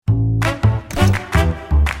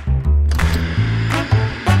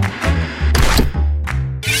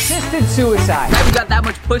suicide. I haven't got that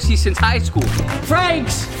much pussy since high school.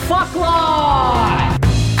 Frank's Fuck Law!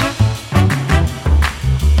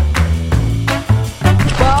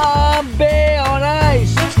 Bombay on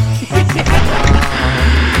ice!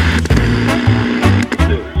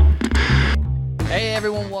 Hey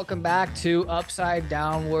everyone, welcome back to Upside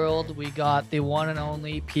Down World. We got the one and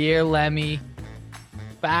only Pierre Lemy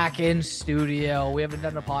back in studio. We haven't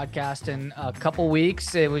done a podcast in a couple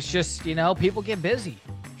weeks. It was just, people get busy.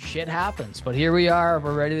 Shit happens. But here we are.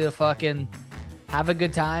 We're ready to fucking have a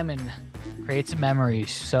good time and create some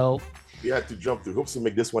memories. So we had to jump through hoops to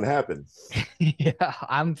make this one happen. Yeah,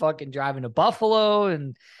 I'm fucking driving to Buffalo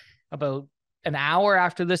in about an hour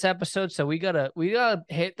after this episode. So we gotta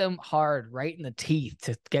hit them hard right in the teeth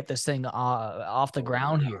to get this thing off the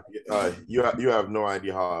ground here. You have no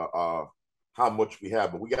idea how much we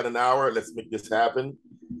have, but we got an hour. Let's make this happen,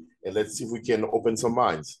 and let's see if we can open some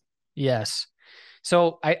minds. Yes.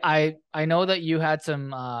 So I know that you had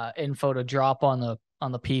some info to drop on the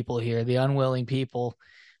people here, the unwilling people.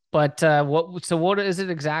 But what is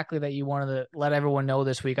it exactly that you wanted to let everyone know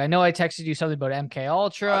this week? I know I texted you something about MK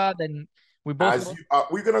Ultra. Then we both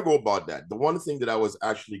we're gonna go about that. The one thing that I was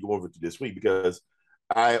actually going over to this week, because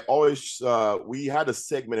I always we had a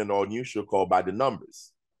segment in our news show called By the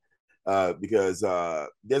Numbers. Because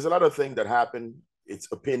there's a lot of things that happen. It's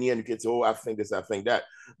opinion. You can say, oh, I think this, I think that.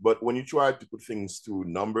 But when you try to put things through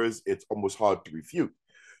numbers, it's almost hard to refute.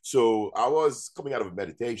 So I was coming out of a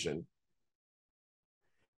meditation,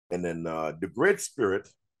 and then the Great Spirit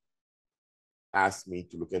asked me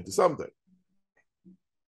to look into something.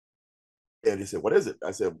 And he said, what is it?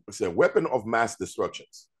 I said, it's a weapon of mass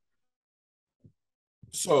destructions.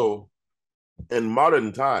 So in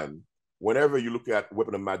modern time, whenever you look at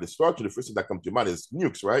weapon of mass destruction, the first thing that comes to your mind is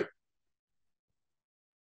nukes, right?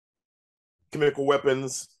 Chemical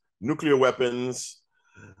weapons, nuclear weapons.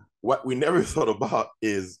 What we never thought about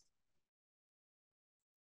is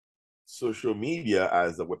social media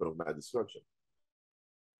as a weapon of mass destruction.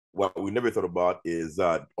 What we never thought about is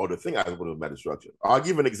other thing as a weapon of mass destruction. I'll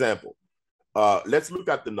give an example. Let's look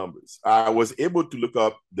at the numbers. I was able to look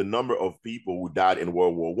up the number of people who died in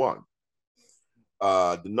World War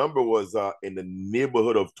I. The number was in the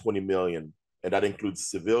neighborhood of 20 million, and that includes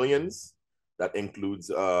civilians, that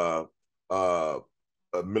includes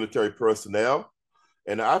military personnel,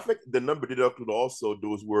 and I think the number did include also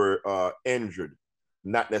those who were injured,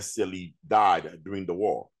 not necessarily died during the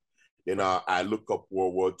war. And I look up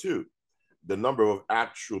World War II. The number of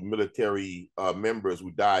actual military members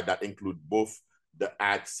who died, that include both the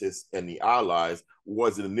Axis and the Allies,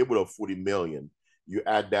 was in the neighborhood of 40 million. You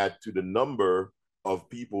add that to the number of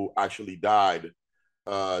people actually died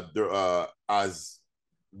as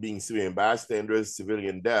being civilian bystanders,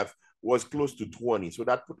 civilian death was close to 20. So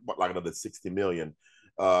that put like another 60 million.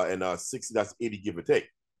 And 60, that's 80, give or take.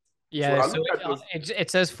 Yeah, so it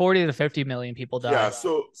says 40 to 50 million people died. Yeah,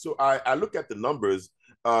 so I look at the numbers.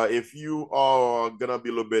 If you are gonna be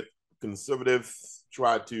a little bit conservative,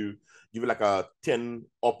 try to give it like a 10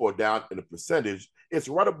 up or down in a percentage, it's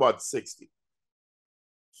right about 60.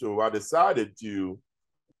 So I decided to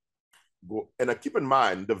go, and keep in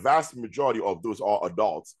mind, the vast majority of those are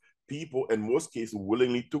adults. People, in most cases,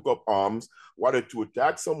 willingly took up arms, whether to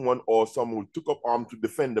attack someone or someone who took up arms to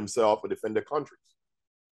defend themselves or defend their countries.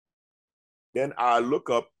 Then I look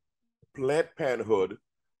up Planned Parenthood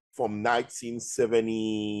from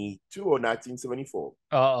 1972 or 1974.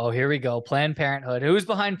 Oh, here we go. Planned Parenthood. Who's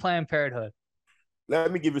behind Planned Parenthood?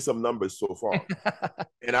 Let me give you some numbers so far.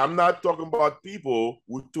 And I'm not talking about people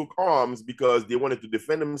who took arms because they wanted to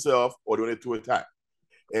defend themselves or they wanted to attack.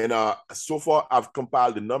 And so far, I've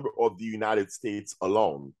compiled the number of the United States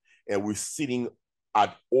alone, and we're sitting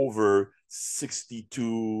at over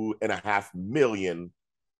 62.5 million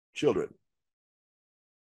children.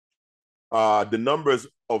 The numbers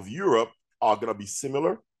of Europe are going to be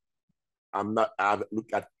similar. I haven't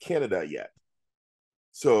looked at Canada yet.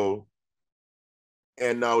 So,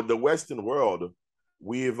 and now the Western world,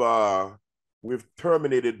 we've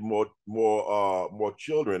terminated more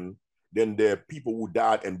children than the people who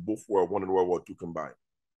died in both World War I and World War II combined.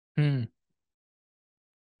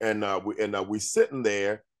 And we're sitting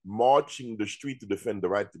there marching the street to defend the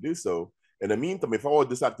right to do so. In the meantime, if I would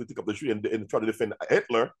decide to take up the street and try to defend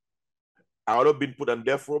Hitler, I would have been put on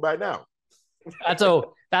death row by now.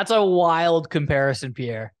 That's a wild comparison,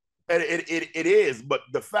 Pierre. And it is, but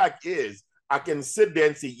the fact is, I can sit there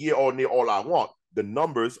and say yeah or nay all I want. The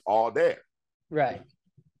numbers are there. Right.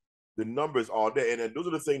 The numbers are there. And those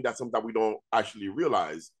are the things that sometimes we don't actually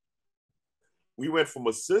realize. We went from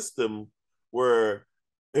a system where,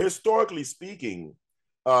 historically speaking,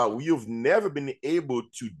 you've never been able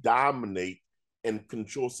to dominate and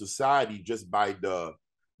control society just by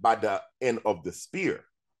the end of the spear.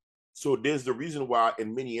 So there's the reason why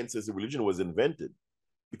in many instances religion was invented,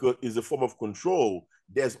 because it's a form of control.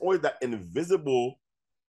 There's always that invisible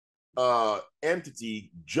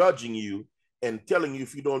entity judging you and telling you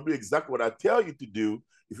if you don't do exactly what I tell you to do,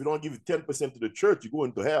 if you don't give 10% to the church, you go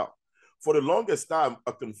into hell. For the longest time,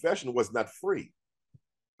 a confession was not free.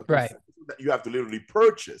 A Right. confession that you have to literally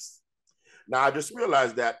purchase. Now, I just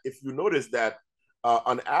realized that if you notice that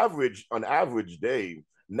on average day,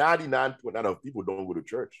 99% of people don't go to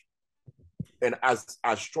church. And as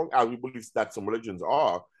strong as we believe that some religions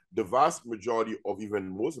are, the vast majority of even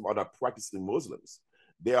Muslims are not practicing Muslims.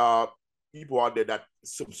 There are people out there that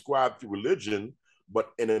subscribe to religion,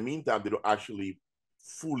 but in the meantime, they don't actually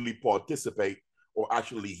fully participate or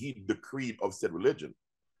actually heed the creed of said religion.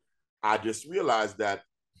 I just realized that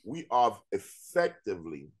we have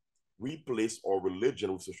effectively replaced our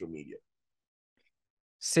religion with social media.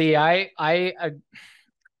 See, I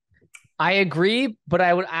agree, but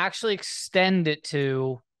I would actually extend it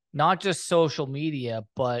to not just social media,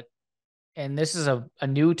 but, and this is a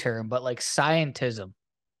new term, but like scientism.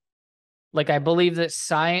 Like I believe that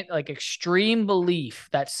science, like extreme belief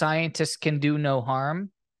that scientists can do no harm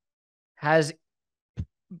has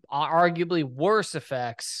arguably worse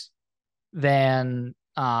effects than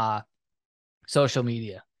social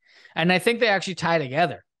media. And I think they actually tie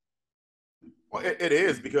together. Well, it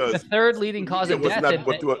is because The third leading cause of death.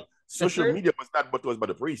 Social media was not but was by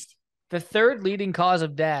the priest. The third leading cause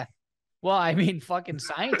of death. Well, I mean, fucking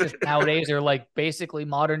scientists nowadays are like basically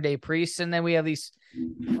modern day priests, and then we have these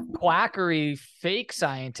quackery fake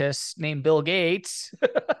scientists named Bill Gates,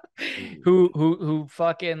 who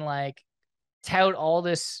fucking like tout all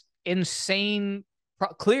this insane,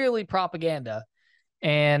 clearly propaganda.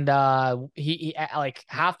 And he like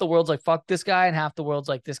half the world's like fuck this guy, and half the world's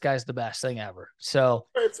like this guy's the best thing ever. So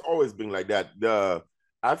it's always been like that.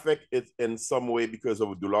 I think it's in some way because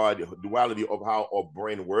of duality of how our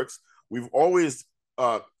brain works. We've always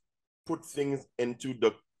put things into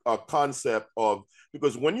the concept of,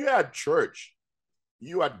 because when you had church,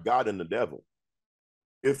 you had God and the devil.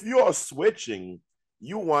 If you are switching,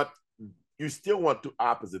 you still want to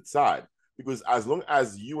opposite side. Because as long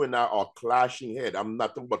as you and I are clashing head, I'm not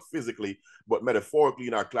talking about physically, but metaphorically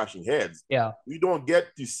in our clashing heads, yeah, we don't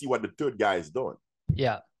get to see what the third guy is doing.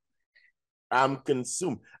 yeah. I'm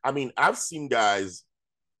consumed. I mean, I've seen guys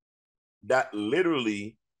that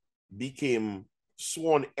literally became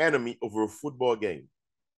sworn enemy over a football game.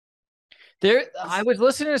 I was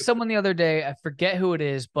listening to someone the other day. I forget who it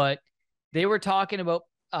is, but they were talking about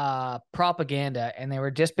propaganda, and they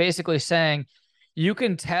were just basically saying you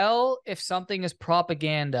can tell if something is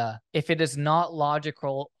propaganda if it is not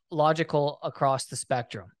logical across the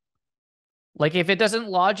spectrum. Like if it doesn't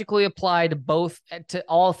logically apply to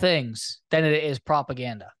all things, then it is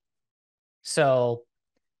propaganda. So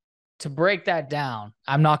to break that down,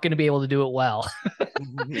 I'm not going to be able to do it well.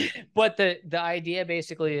 But the idea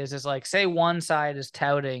basically is like, say one side is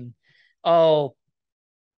touting, oh,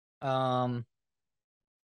 the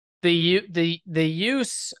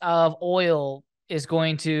use of oil is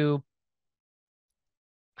going to,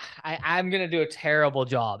 I'm going to do a terrible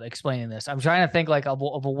job explaining this. I'm trying to think like of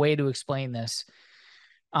a way to explain this.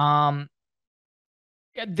 The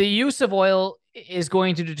use of oil is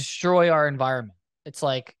going to destroy our environment. It's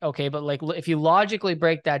like, okay, but like if you logically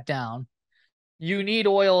break that down, you need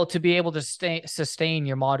oil to be able to sustain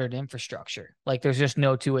your modern infrastructure. Like there's just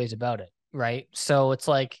no two ways about it, right? So it's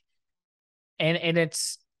like, and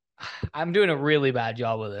it's, I'm doing a really bad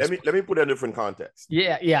job with this. Let me put it in a different context.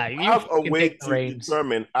 Yeah. I have a way to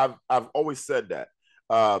determine. I've always said that,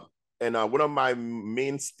 and one of my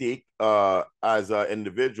main stake as an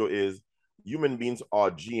individual is human beings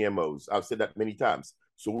are GMOs. I've said that many times.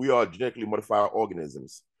 So we are genetically modified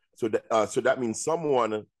organisms. So that means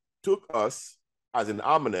someone took us as an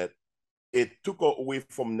hominid. It took away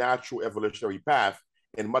from natural evolutionary path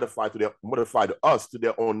and modified us to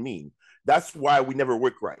their own mean. That's why we never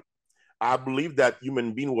work right. I believe that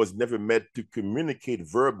human being was never meant to communicate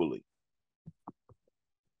verbally.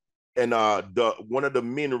 And one of the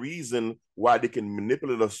main reasons why they can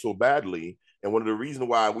manipulate us so badly, and one of the reasons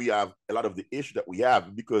why we have a lot of the issue that we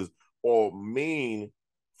have, because our main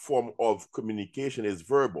form of communication is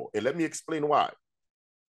verbal. And let me explain why.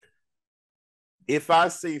 If I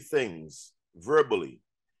say things verbally,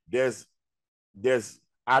 there's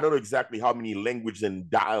I don't know exactly how many languages and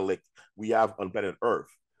dialect we have on planet Earth.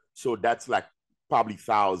 So that's like probably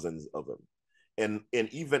thousands of them. And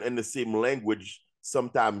even in the same language,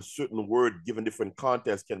 sometimes certain word given different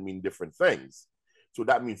context can mean different things. So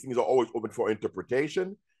that means things are always open for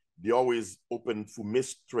interpretation. They're always open for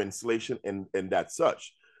mistranslation and that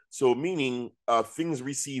such. So meaning things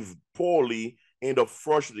received poorly end up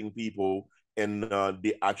frustrating people and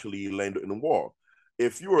they actually land in war.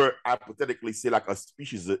 If you were hypothetically say like a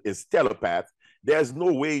species is telepath, there's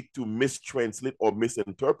no way to mistranslate or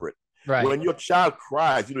misinterpret. Right. When your child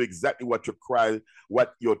cries, you know exactly what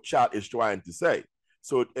your child is trying to say.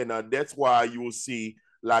 So, and that's why you will see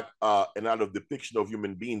like an out of depiction of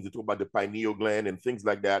human beings. They talk about the pineal gland and things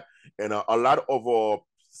like that. And a lot of our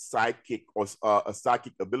psychic or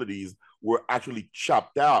psychic abilities were actually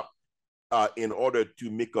chopped out in order to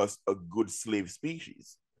make us a good slave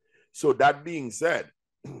species. So that being said,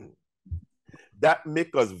 that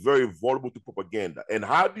make us very vulnerable to propaganda. And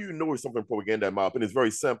how do you know if something propaganda? In my opinion, it's very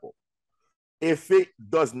simple. If it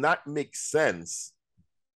does not make sense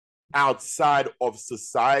outside of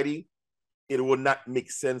society, it will not make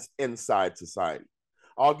sense inside society.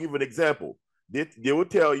 I'll give an example. They will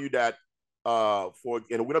tell you that we're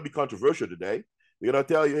gonna be controversial today. They're gonna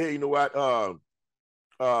tell you, hey, you know what?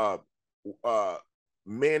 Uh,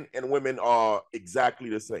 Men and women are exactly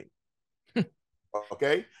the same.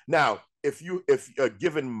 Okay. Now, if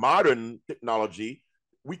given modern technology,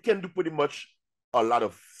 we can do pretty much a lot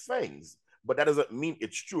of things, but that doesn't mean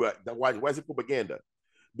it's true. Why is it propaganda?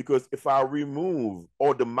 Because if I remove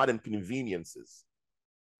all the modern conveniences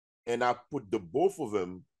and I put the both of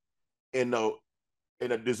them in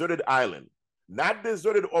a deserted island, not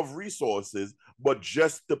deserted of resources, but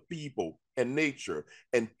just the people and nature,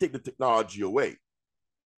 and take the technology away,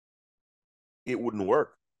 it wouldn't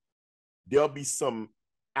work. There'll be some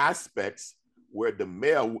aspects where the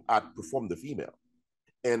male will outperform the female,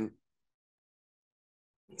 and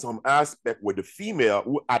some aspect where the female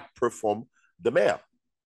will outperform the male.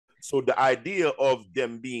 So the idea of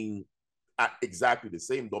them being at exactly the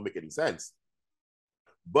same don't make any sense.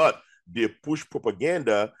 But they push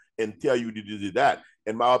propaganda and tell you to do that.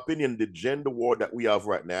 In my opinion, the gender war that we have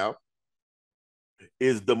right now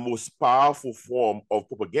is the most powerful form of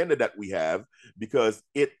propaganda that we have, because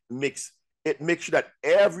it makes sure that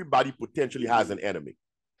everybody potentially has an enemy.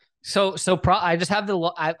 I just have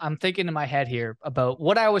I'm thinking in my head here about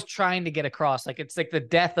what I was trying to get across. Like, it's like the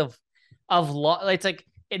death of law. It's like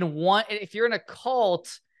if you're in a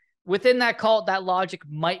cult, within that cult, that logic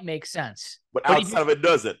might make sense. But outside of it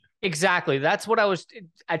doesn't. Exactly. That's what I was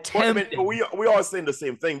attempting. Well, I mean, we are saying the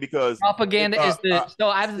same thing, because propaganda is the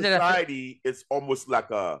society is almost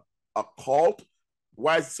like a cult.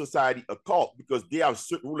 Why is society a cult? Because they have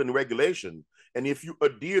certain rule and regulation, and if you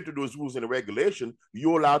adhere to those rules and regulation,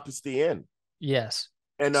 you're allowed to stay in. Yes.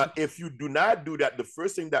 And if you do not do that, the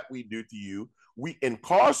first thing that we do to you, we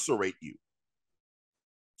incarcerate you.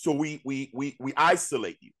 So we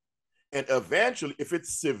isolate you, and eventually, if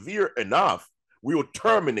it's severe enough, we will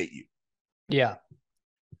terminate you. Yeah.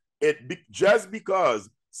 Just because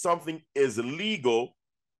something is legal,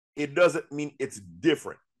 it doesn't mean it's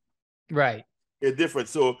different. Right. It's different.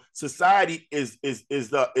 So society is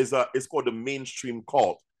called the mainstream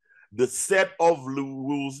cult, the set of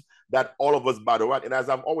rules that all of us bow to. And as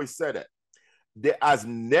I've always said it, there has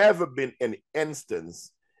never been an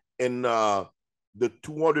instance in the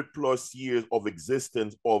 200 plus years of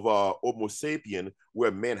existence of Homo sapien where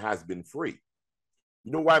man has been free.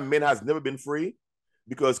 You know why man has never been free?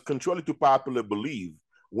 Because contrary to popular belief,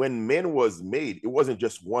 when man was made, it wasn't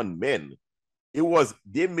just one man.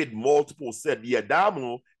 They made multiple sets. The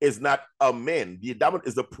Adamo is not a man. The Adamo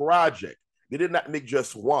is a project. They did not make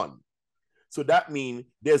just one. So that means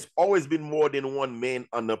there's always been more than one man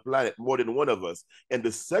on the planet, more than one of us. And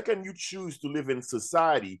the second you choose to live in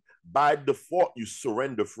society, by default, you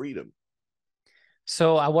surrender freedom.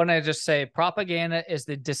 So I want to just say propaganda is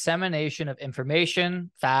the dissemination of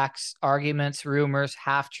information, facts, arguments, rumors,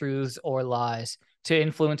 half-truths, or lies to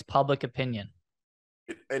influence public opinion.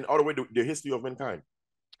 And all the way to the history of mankind.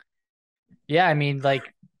 Yeah, I mean,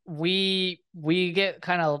 like we get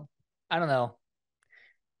kind of, I don't know.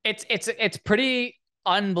 It's pretty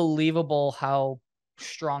unbelievable how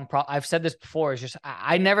strong I've said this before. It's just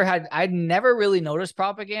I'd never really noticed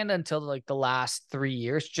propaganda until like the last 3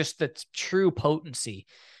 years, just the true potency.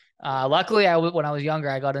 Luckily, when I was younger,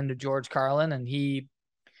 I got into George Carlin, and he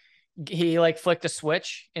like flicked a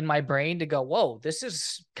switch in my brain to go, whoa, this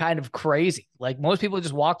is kind of crazy. Like, most people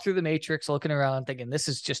just walk through the matrix looking around thinking this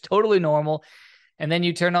is just totally normal. And then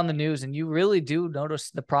you turn on the news and you really do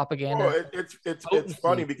notice the propaganda. Well, it's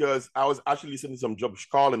funny, because I was actually listening to some George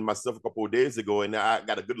Carlin myself a couple of days ago, and I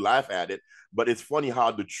got a good laugh at it. But it's funny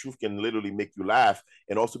how the truth can literally make you laugh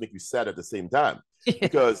and also make you sad at the same time. Yeah.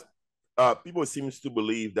 Because people seem to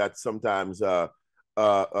believe that sometimes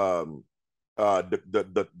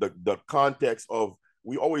The context of,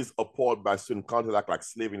 we always appalled by certain content like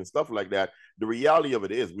slavery and stuff like that. The reality of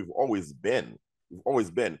it is we've always been.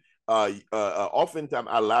 Oftentimes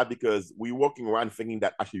I laugh because we're walking around thinking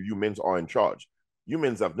that actually humans are in charge.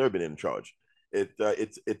 Humans have never been in charge.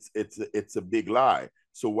 It's a big lie.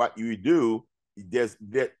 So what you do,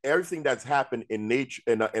 everything that's happened in nature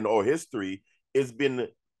in our history has been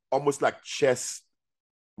almost like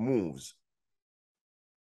moves,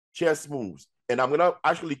 chess moves. And I'm gonna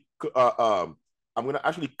actually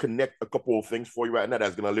connect a couple of things for you right now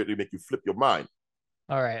that's gonna literally make you flip your mind.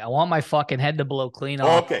 All right, I want my fucking head to blow clean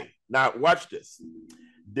off. Okay, now watch this.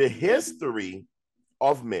 The history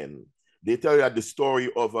of men. They tell you that the story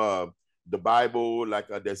of the Bible, like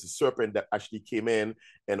there's a serpent that actually came in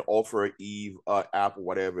and offered Eve apple,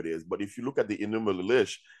 whatever it is. But if you look at the innumerable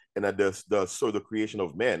list and at the creation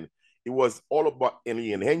of men, it was all about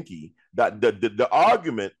Enlil and Enki. That the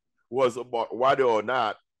argument was about whether or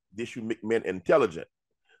not they should make men intelligent.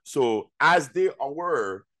 So as they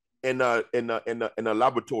were in a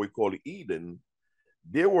laboratory called Eden,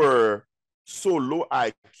 they were so low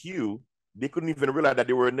IQ they couldn't even realize that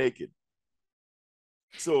they were naked.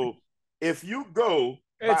 So if you go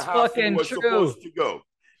by how things were supposed to go,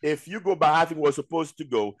 if you go by how things were supposed to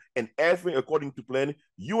go, and everything according to plan,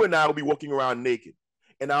 you and I will be walking around naked.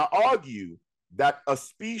 And I argue that a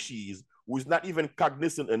species who's not even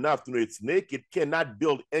cognizant enough to know it's naked cannot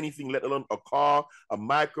build anything, let alone a car, a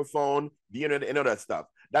microphone, the internet, and all that stuff.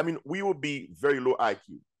 That means we will be very low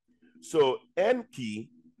IQ. So Enki,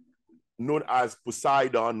 known as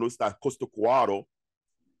Poseidon, known as Costoquaro,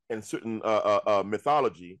 in certain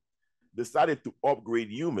mythology, decided to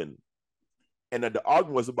upgrade human. And the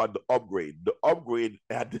argument was about the upgrade. The upgrade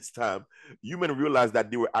at this time, human realized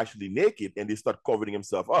that they were actually naked and they start covering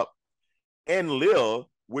themselves up. Enlil,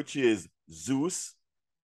 which is Zeus,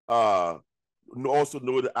 also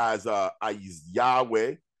known as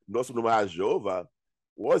Yahweh, also known as Jehovah,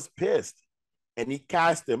 was pissed. And he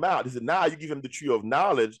cast them out. He said, now you give him the tree of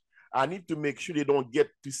knowledge. I need to make sure they don't get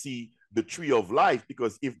to see the tree of life,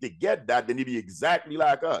 because if they get that, then they'll be exactly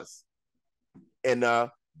like us. And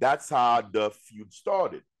that's how the feud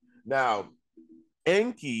started. Now,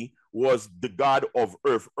 Enki was the god of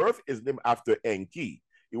earth. Earth is named after Enki.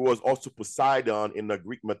 It was also Poseidon in the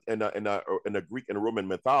Greek in a Greek and Roman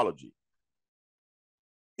mythology.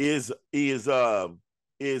 His animal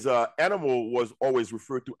was always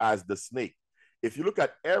referred to as the snake. If you look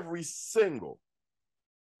at every single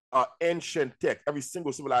ancient text, every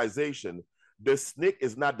single civilization, the snake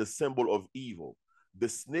is not the symbol of evil. The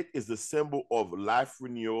snake is the symbol of life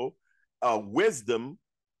renewal, wisdom,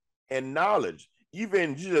 and knowledge.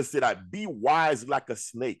 Even Jesus said that, be wise like a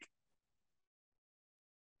snake.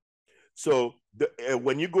 So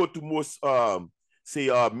when you go to most,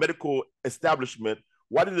 medical establishment,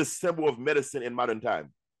 what is the symbol of medicine in modern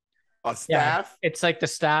time? A staff? Yeah, it's like the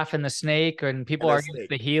staff and the snake, and people are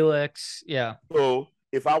the helix. Yeah. So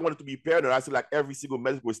if I wanted to be paranoid, I say like every single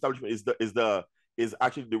medical establishment is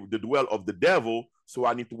actually the dwell of the devil, so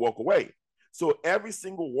I need to walk away. So every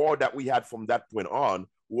single war that we had from that point on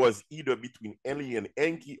was either between Enlil and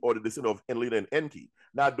Enki or the descendant of Enlil and Enki.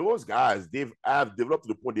 Now those guys, have developed to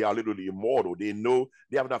the point they are literally immortal. They know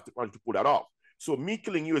they have enough technology to pull that off. So me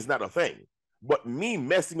killing you is not a thing, but me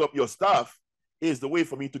messing up your stuff is the way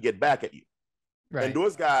for me to get back at you. Right. And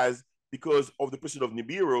those guys, because of the precision of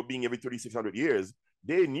Nibiru being every 3,600 years,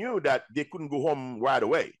 they knew that they couldn't go home right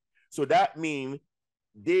away. So that means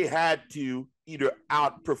they had to either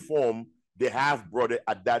outperform the half-brother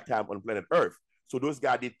at that time on planet Earth. So those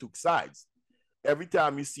guys, they took sides. Every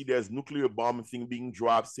time you see there's nuclear bomb thing being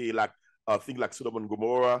dropped, say like things like Sodom and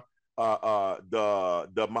Gomorrah,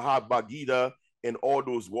 the Mahabharata, and all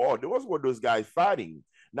those wars, those were those guys fighting.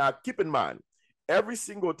 Now, keep in mind, every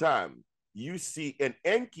single time you see an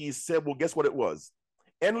Enki symbol, guess what it was?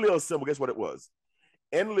 Enlil's symbol, guess what it was?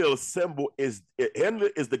 Enlil's symbol is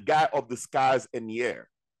the guy of the skies and the air.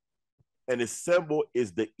 And his symbol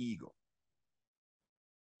is the eagle.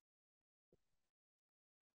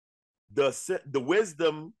 The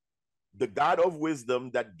wisdom, the God of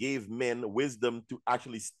wisdom that gave men wisdom to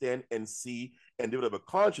actually stand and see and develop a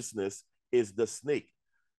consciousness is the snake.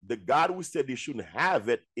 The God who said they shouldn't have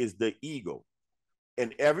it is the eagle.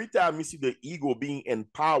 And every time you see the eagle being in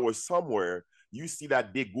power somewhere, you see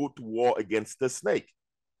that they go to war against the snake.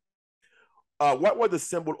 What was the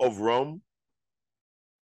symbol of Rome?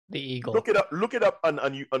 The eagle. Look it up on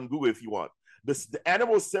Google if you want. The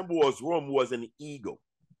animal symbol was Rome was an eagle.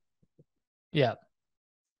 Yeah.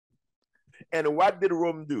 And what did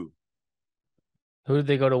Rome do? Who did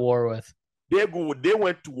they go to war with? They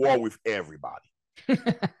went to war with everybody.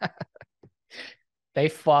 They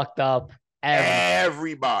fucked up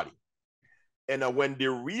everybody. And when they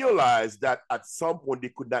realized that at some point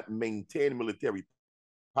they could not maintain military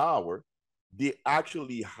power, they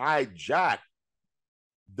actually hijacked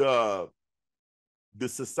the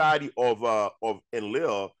society of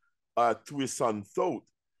Enlil to his son Thoth,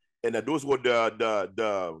 and those were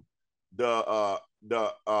the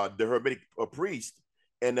Hermetic priest,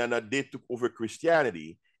 and then they took over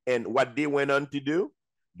Christianity. And what they went on to do,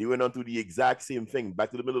 they went on to the exact same thing,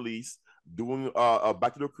 back to the Middle East, doing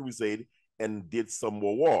back to the Crusade, and did some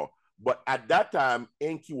more war. But at that time,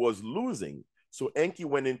 Enki was losing, so Enki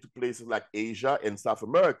went into places like Asia and South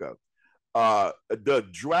America. The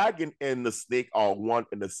dragon and the snake are one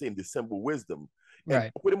and the same, the symbol wisdom. And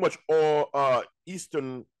right. pretty much all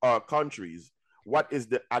Eastern countries, what's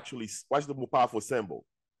the more powerful symbol?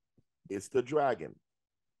 It's the dragon.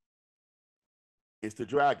 It's the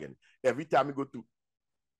dragon. Every time you go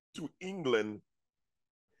to England,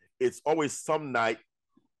 it's always some knight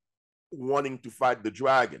wanting to fight the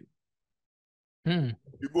dragon. You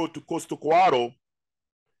go to Costa Cuaro,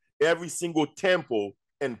 every single temple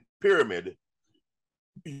and pyramid,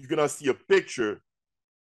 you're gonna see a picture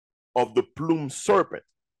of the plumed serpent.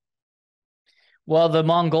 Well, the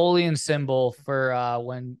Mongolian symbol for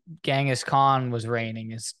when Genghis Khan was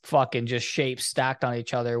reigning is fucking just shapes stacked on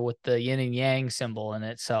each other with the yin and yang symbol in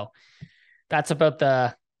it. So that's about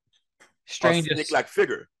the strangest. Snake-like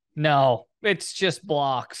figure. No, it's just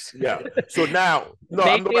blocks. Yeah. So now, no,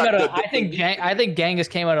 they came out of, I think Genghis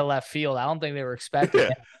came out of left field. I don't think they were expecting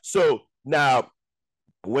it. So now,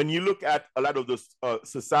 when you look at a lot of those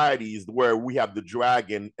societies where we have the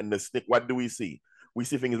dragon and the snake, what do we see? We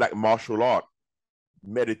see things like martial art,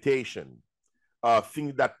 meditation,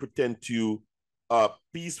 things that pretend to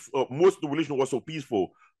peace. Most of the religion was so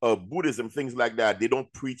peaceful. Buddhism, things like that. They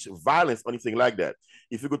don't preach violence or anything like that.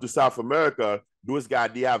 If you go to South America, those guys,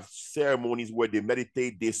 they have ceremonies where they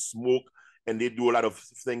meditate, they smoke, and they do a lot of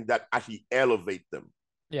things that actually elevate them.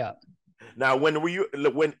 Yeah. Now, when Enlil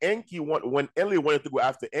wanted to go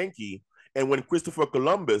after Enki, and when Christopher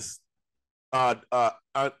Columbus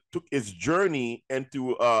took his journey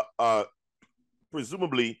into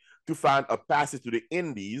presumably to find a passage to the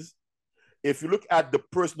Indies, if you look at the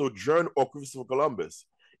personal journal of Christopher Columbus,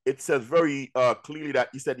 it says very clearly that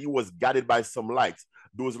he said he was guided by some lights.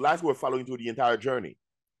 Those lights were following through the entire journey.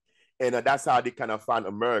 And that's how they kind of found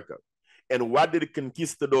America. And what did the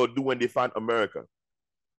conquistador do when they found America?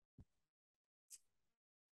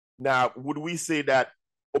 Now, would we say that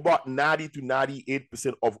about 90 to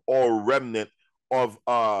 98% of all remnant of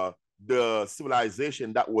the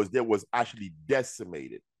civilization that was there was actually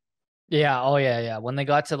decimated? Yeah. Oh yeah. Yeah. When they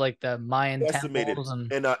got to like the Mayan decimated. temples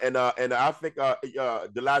And I think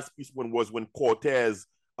the last piece one was when Cortez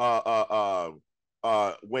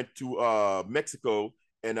went to Mexico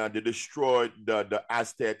and they destroyed the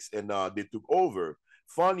Aztecs and they took over.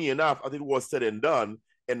 Funny enough, I think it was said and done,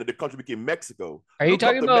 and the country became Mexico. Are you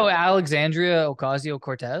talking about Alexandria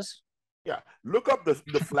Ocasio-Cortez? Yeah, look up the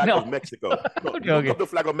flag of Mexico. No, look up the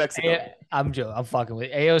flag of Mexico. I'm joking. I'm fucking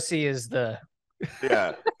with AOC is the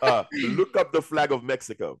yeah. Look up the flag of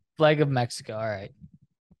Mexico. Flag of Mexico. All right.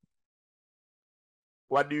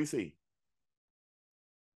 What do you see?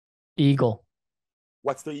 Eagle.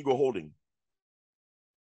 What's the eagle holding?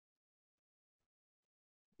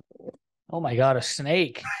 Oh my God, a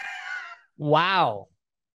snake. Wow.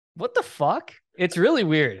 What the fuck? It's really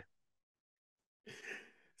weird.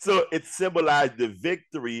 So it symbolized the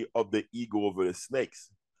victory of the eagle over the snakes.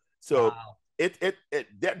 So wow.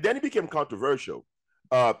 Then it became controversial.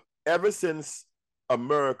 Ever since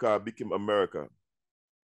America became America,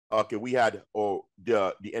 okay, we had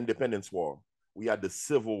the Independence War, we had the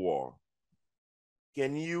Civil War.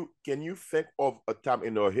 Can you think of a time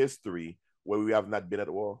in our history where we have not been at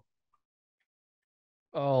war?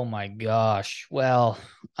 Oh my gosh. Well,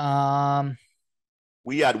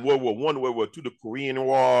 we had World War I, World War II, the Korean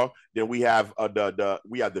War. Then we have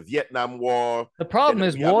we have the Vietnam War. The problem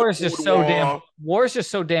is war is just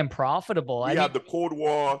so damn profitable. We have the Cold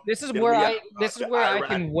War. This is where I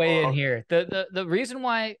can weigh in here. The reason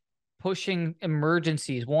why pushing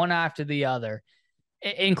emergencies one after the other,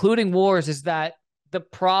 including wars, is that the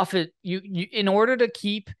profit you in order to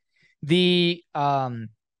keep the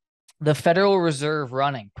Federal Reserve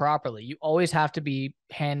running properly, you always have to be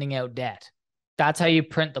handing out debt. That's how you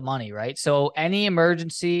print the money, right? So any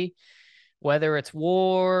emergency, whether it's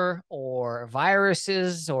war or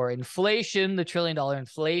viruses or inflation, the $1 trillion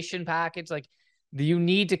inflation package, like you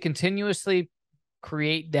need to continuously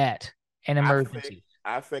create debt and emergencies.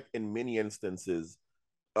 I think in many instances,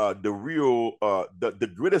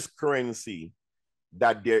 the greatest currency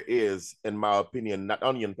that there is, in my opinion, not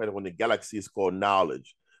only in the galaxy, is called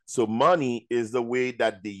knowledge. So money is the way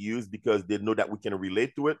that they use because they know that we can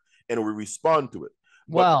relate to it and we respond to it.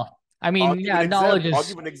 But Well, I mean, yeah, knowledge I'll is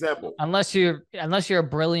give an example. unless you're a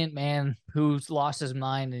brilliant man who's lost his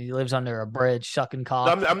mind and he lives under a bridge sucking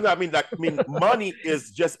cock. I mean, money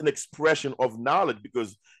is just an expression of knowledge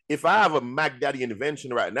because if I have a Mac Daddy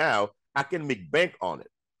invention right now, I can make bank on it.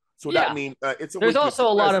 So that means it's a There's also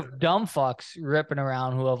a lot of dumb fucks ripping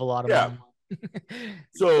around who have a lot of money.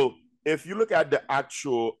 So if you look at the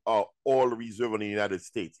actual oil reserve in the United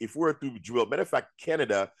States, if we were to drill, matter of fact,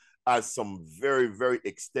 Canada has some very, very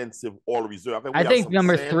extensive oil reserve. I think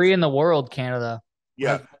number 3 in the world, Canada.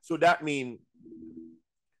 Yeah. So that means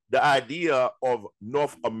the idea of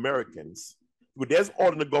North Americans, there's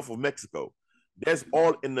oil in the Gulf of Mexico, there's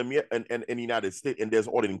oil in the United States, and there's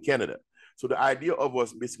oil in Canada. So the idea of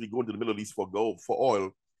us basically going to the Middle East for gold, for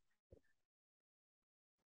oil.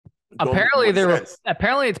 Apparently there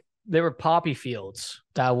were poppy fields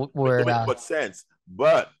that were but sense.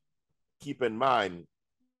 But keep in mind,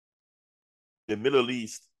 the Middle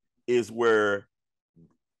East is where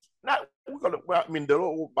not we're gonna. Well, I mean, they're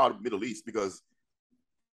all about the Middle East because,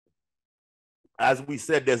 as we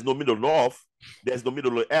said, there's no Middle North, there's no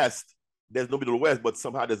Middle East, there's no Middle West, but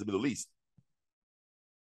somehow there's a Middle East.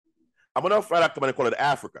 I'm gonna try to come and call it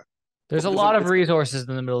Africa. There's a lot of resources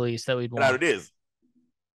in the Middle East that we'd want. That it is.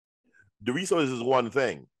 The resources is one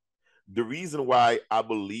thing. The reason why I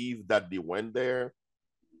believe that they went there,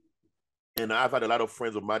 and I've had a lot of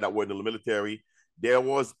friends of mine that were in the military, there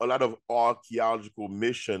was a lot of archaeological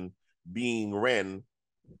mission being ran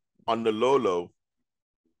on the low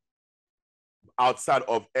outside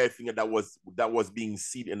of everything that was being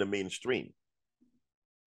seen in the mainstream.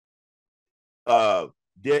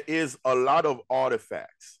 There is a lot of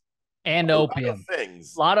artifacts and opium.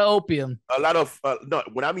 Things. A lot of opium. A lot of no.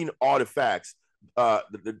 When I mean artifacts,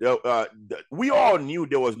 we all knew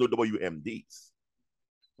there was no WMDs.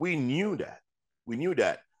 We knew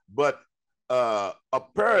that. But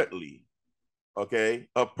apparently,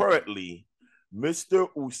 Mr.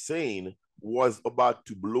 Hussein was about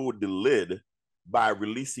to blow the lid by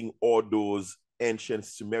releasing all those ancient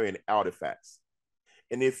Sumerian artifacts.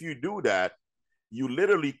 And if you do that, you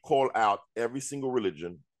literally call out every single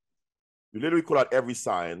religion. You literally call out every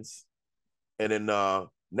science. And then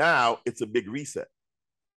now it's a big reset.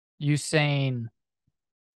 Hussein.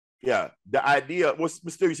 Yeah. The idea was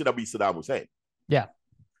mysterious that be Saddam Hussein. Yeah.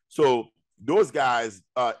 So those guys,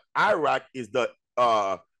 Iraq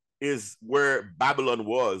is where Babylon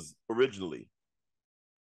was originally.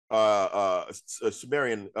 A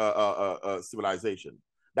Sumerian civilization.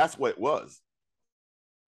 That's what it was.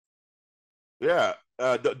 Yeah,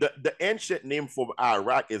 the ancient name for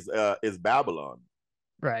Iraq is Babylon.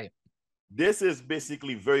 Right. This is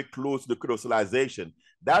basically very close to the Creole civilization.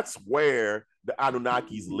 That's where the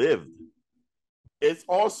Anunnakis lived. It's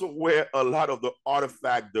also where a lot of the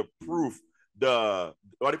artifact, the proof, the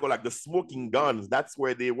the smoking guns, that's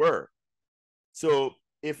where they were. So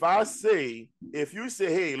if you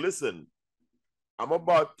say, hey, listen, I'm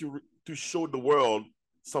about to show the world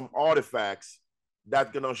some artifacts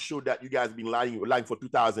that's gonna show that you guys been lying for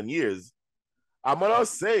 2,000 years, I'm gonna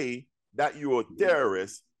say that you're a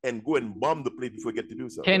terrorist and go and bomb the place before you get to do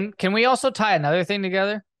so. Can we also tie another thing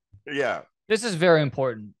together? Yeah. This is very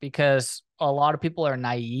important because a lot of people are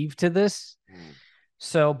naive to this.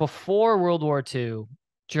 So before World War II,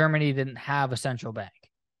 Germany didn't have a central bank,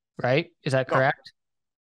 right? Is that correct?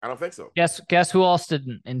 I don't think so. Guess who else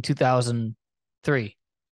didn't in 2003?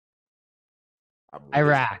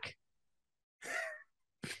 Iraq.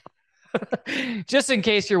 Just in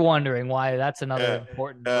case you're wondering why, that's another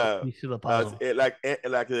important piece of the puzzle. Like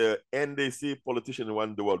the NDC politicians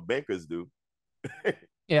want the world bankers do.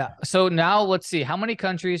 Yeah. So now let's see. How many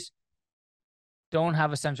countries don't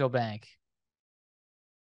have a central bank?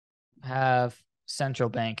 Have central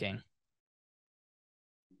banking.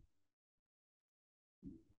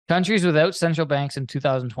 Countries without central banks in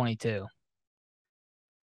 2022.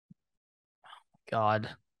 God.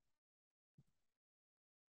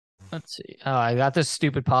 Let's see. Oh, I got this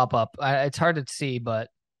stupid pop-up. It's hard to see, but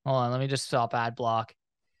hold on. Let me just stop ad block.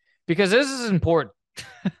 Because this is important.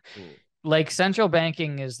 Like, central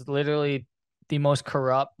banking is literally the most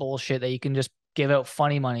corrupt bullshit that you can just give out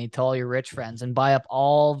funny money to all your rich friends and buy up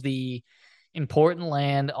all the important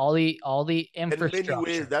land, all the infrastructure. In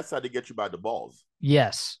many ways, that's how they get you by the balls.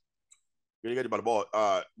 Yes. They get you by the ball.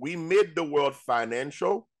 We made the world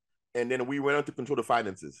financial, and then we went on to control the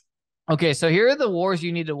finances. Okay, so here are the wars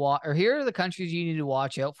you need to watch, or here are the countries you need to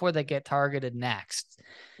watch out for that get targeted next.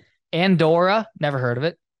 Andorra, never heard of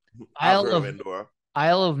it. I've heard of Andorra.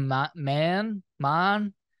 Isle of Man,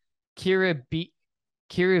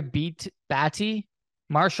 Kiribati,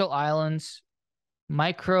 Marshall Islands,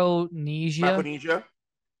 Micronesia, Micronesia.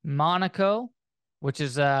 Monaco, which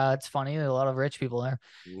is it's funny, there's a lot of rich people there.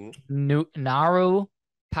 Mm-hmm. Nauru,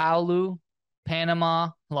 Palu, Panama,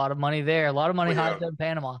 a lot of money there, a lot of money Oh, yeah. hot in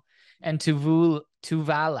Panama, and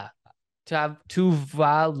Tuvalu.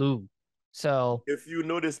 So If you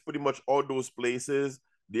notice, pretty much all those places,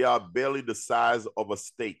 they are barely the size of a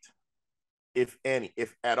state, if any,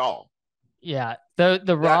 if at all. yeah, the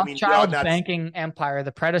That means they are Rothschilds not, banking empire,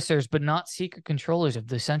 the predecessors, but not secret controllers of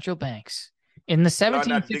the central banks. In the they are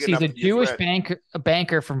not big 1760s, enough a to be a Jewish threat.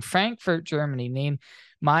 banker from Frankfurt, Germany, named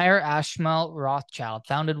Meyer Ashmel Rothschild,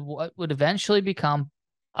 founded what would eventually become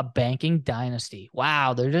a banking dynasty.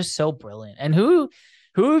 Wow, they're just so brilliant. And who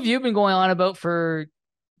have you been going on about for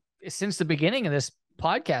since the beginning of this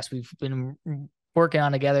podcast? We've been working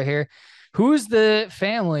on together here. Who's the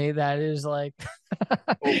family that is like?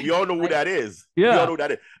 Oh, we all know who that is. We all Yeah. know who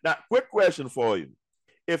that is. Now, quick question for you.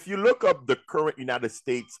 If you look up the current United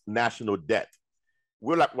States national debt,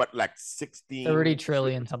 we're like what, like 30 16,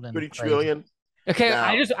 trillion, something 30 crazy. trillion? Okay, Now,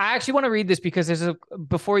 I actually want to read this because there's a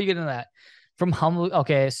before you get into that. From humble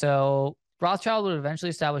Okay, so Rothschild would eventually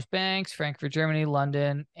establish banks, Frankfurt, Germany,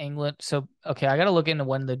 London, England. So okay, I gotta look into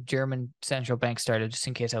when the German central bank started, just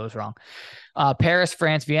in case I was wrong. Paris,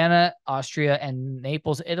 France, Vienna, Austria, and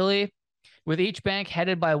Naples, Italy, with each bank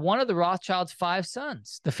headed by one of the Rothschild's five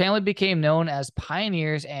sons. The family became known as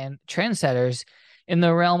pioneers and trendsetters in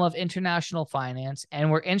the realm of international finance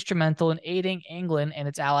and were instrumental in aiding England and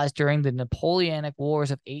its allies during the Napoleonic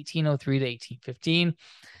Wars of 1803 to 1815.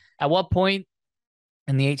 At what point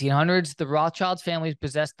in the 1800s, the Rothschild families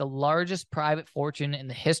possessed the largest private fortune in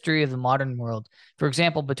the history of the modern world. For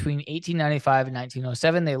example, between 1895 and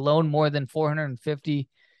 1907, they loaned more than 450,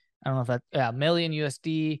 I don't know if that, yeah, million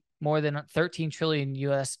USD, more than 13 trillion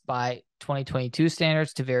US by 2022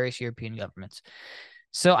 standards to various European governments.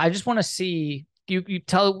 So I just want to see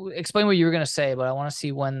explain what you were going to say, but I want to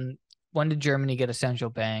see when did Germany get a central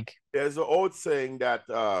bank? there's an old saying that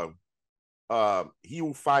he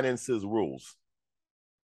who finances rules.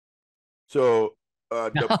 So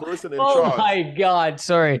the person in Oh charge. my God!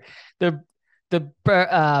 Sorry, the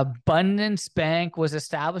Abundance Bank was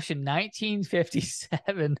established in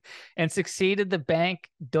 1957 and succeeded the bank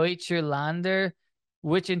Deutscher Lander,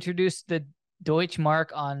 which introduced the Deutschmark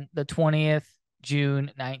on the 20th June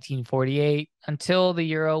 1948 until the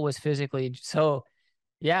euro was physically. So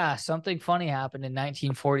yeah, something funny happened in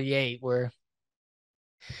 1948 where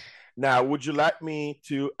Now, would you like me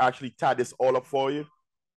to actually tie this all up for you?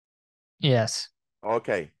 yes.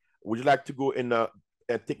 Okay. Would you like to go in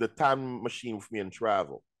and take the time machine with me and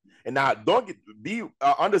travel? And now, don't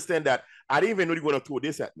understand that I didn't even know you were going to throw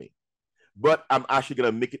this at me, but I'm actually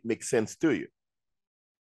going to make it make sense to you.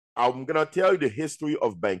 I'm going to tell you the history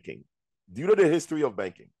of banking. Do you know the history of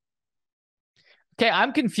banking? Okay,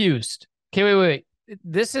 I'm confused. Okay, wait.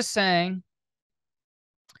 This is saying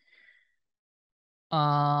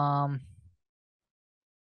um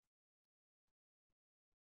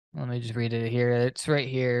let me just read it here. It's right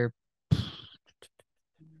here.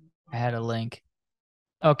 I had a link.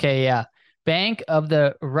 Okay, yeah. Bank of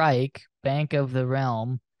the Reich, Bank of the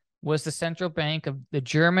Realm, was the central bank of the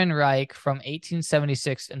German Reich from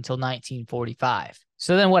 1876 until 1945.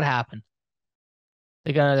 So then what happened?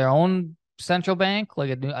 They got their own central bank, like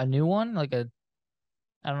a new one, I don't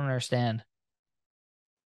understand.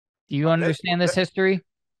 Do you understand this history?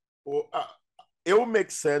 Well, it will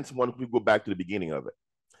make sense once we go back to the beginning of it.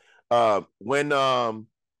 When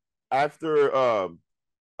after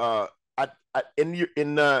uh,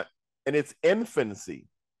 in its infancy,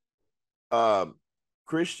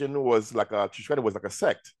 Christianity was like a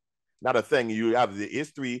sect, not a thing. You have the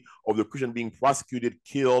history of the Christian being prosecuted,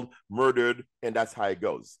 killed, murdered, and that's how it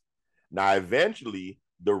goes. Now, eventually,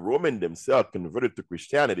 the Roman themselves converted to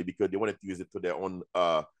Christianity because they wanted to use it to their own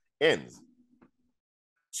ends.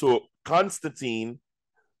 So Constantine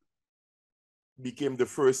became the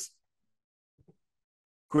first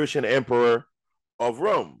Christian emperor of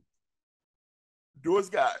Rome. Those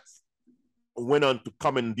guys went on to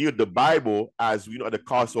commandeer the Bible, as we know, at the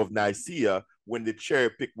cost of Nicaea, when they cherry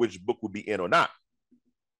picked which book would be in or not.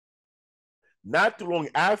 Not too long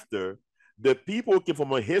after, the people came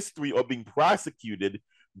from a history of being prosecuted,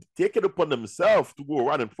 take it upon themselves to go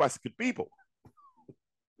around and prosecute people.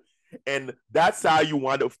 And that's how you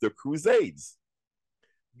wind up with the Crusades.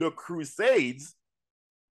 The Crusades,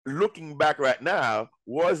 looking back right now,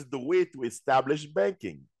 was the way to establish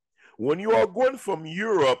banking. When you are going from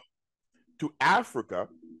Europe to Africa,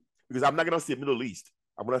 because I'm not going to say Middle East,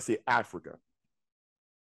 I'm going to say Africa.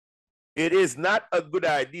 It is not a good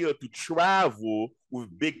idea to travel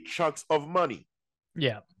with big chunks of money.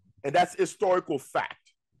 Yeah. And that's historical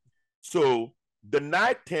fact. So the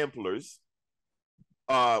Knight Templars,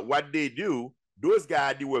 what they do, those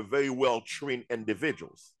guys, they were very well trained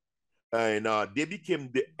individuals. And they became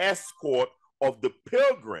the escort of the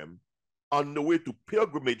pilgrim on the way to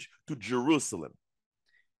pilgrimage to Jerusalem.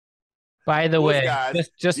 By the Those way, guys,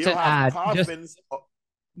 just they'll to have add, just coffins.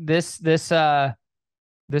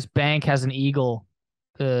 this bank has an eagle.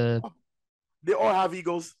 They all have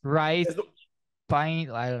eagles. Right. There's no,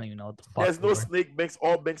 I don't even know what the fuck. there's no snake banks.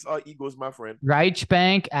 All banks are eagles, my friend. Reich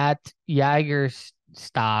Bank at Jager's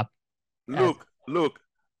stop. Look.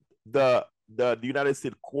 The United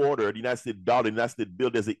States quarter, the United States dollar, the United States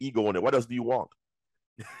bill, there's an eagle on it. What else do you want?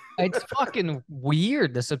 It's fucking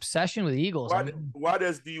weird, this obsession with eagles. What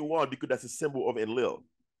else do you want? Because that's a symbol of Enlil.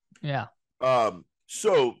 Yeah.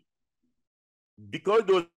 So because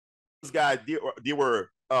those guys, they were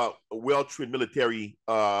well-trained military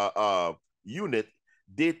unit,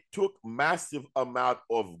 they took massive amount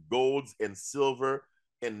of golds and silver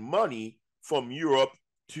and money from Europe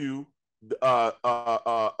to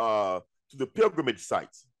the pilgrimage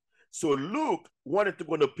sites. So Luke wanted to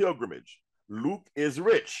go on a pilgrimage. Luke is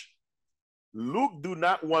rich. Luke do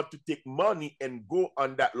not want to take money and go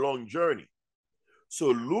on that long journey. So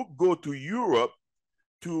Luke go to Europe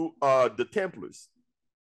to the Templars.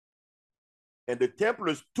 And the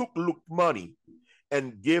Templars took Luke money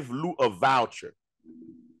and gave Luke a voucher.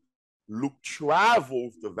 Luke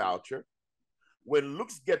travels the voucher. When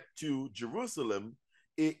Luke gets to Jerusalem,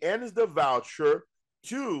 he ends the voucher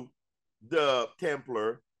to the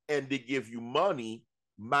Templar and they give you money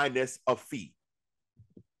minus a fee.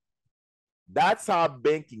 That's how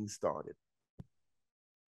banking started.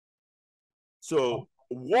 So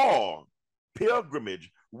war,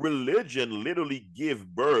 pilgrimage, religion literally gave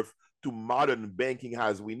birth to modern banking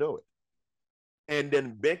as we know it. And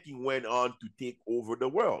then banking went on to take over the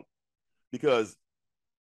world because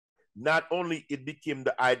not only it became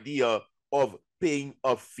the idea of paying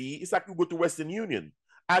a fee. It's like you go to Western Union.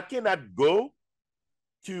 I cannot go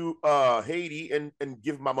to Haiti and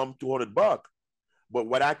give my mom $200. But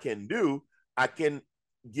what I can do, I can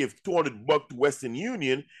give $200 to Western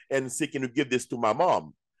Union and say, can you give this to my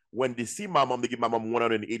mom? When they see my mom, they give my mom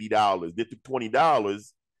 $180. They took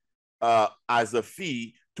 $20 as a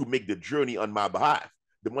fee to make the journey on my behalf.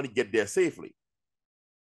 The money get there safely.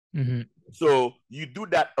 Mm-hmm. So you do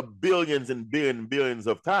that billions and billions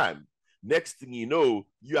of times. Next thing you know,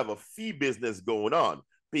 you have a fee business going on,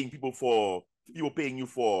 paying people paying you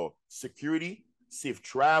for security, safe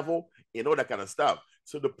travel, and all that kind of stuff.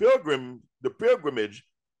 So the pilgrimage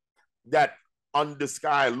that on the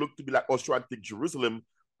sky looked to be like us trying to take Jerusalem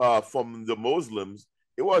from the Muslims,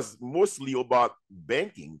 it was mostly about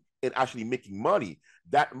banking and actually making money.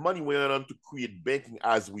 That money went on to create banking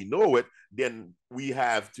as we know it. Then we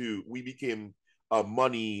became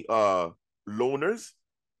money loaners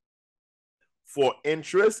for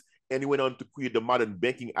interest, and it went on to create the modern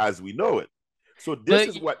banking as we know it. So this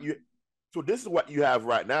is what you have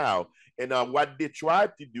right now. And what they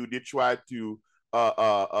tried to do, the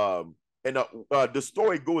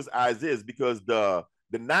story goes as is because the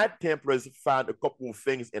Knight Templars found a couple of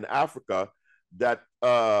things in Africa that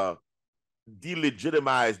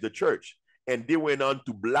delegitimized the church, and they went on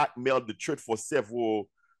to blackmail the church for several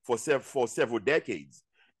decades.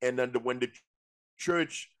 And then when the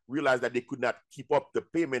church realized that they could not keep up the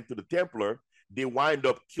payment to the Templar, they wind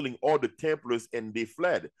up killing all the Templars and they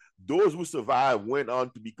fled. Those who survived went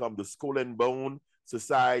on to become the Skull and Bone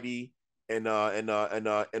Society and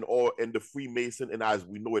the Freemason, and as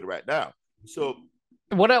we know it right now. So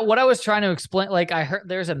what I was trying to explain, like I heard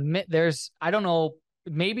there's I don't know,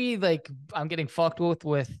 maybe like I'm getting fucked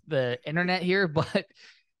with the internet here, but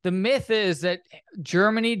the myth is that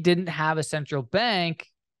Germany didn't have a central bank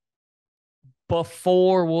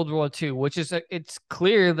before World War II, which is it's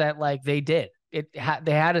clear that like they did. They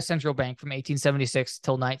had a central bank from 1876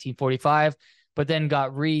 till 1945, but then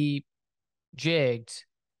got rejigged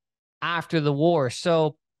after the war.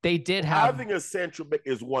 So they did have having a central bank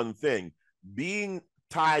is one thing. Being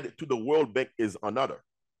tied to the World Bank is another.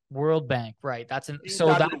 World Bank, right? That's the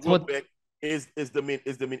World Bank is the main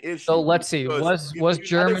issue. So let's see. Because Was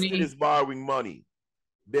Germany is borrowing money?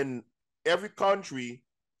 Then every country.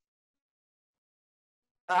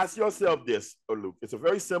 Ask yourself this, Luke. It's a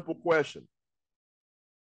very simple question.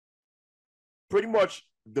 Pretty much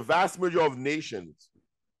the vast majority of nations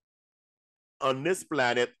on this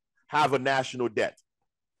planet have a national debt.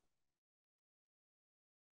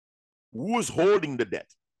 Who's holding the debt?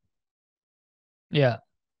 Yeah.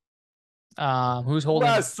 Who's Who holding?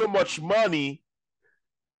 has so much money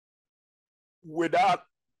without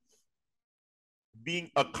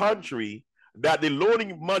being a country that they're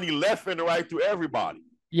loaning money left and right to everybody?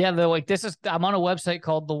 Yeah, they're like, I'm on a website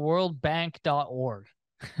called theworldbank.org.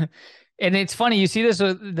 And it's funny, you see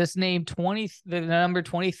this name 20, the number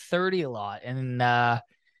 2030 a lot. And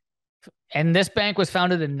this bank was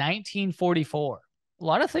founded in 1944. A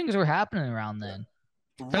lot of things were happening around then.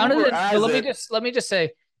 Rumor has it. Let me just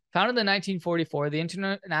say, founded in 1944, the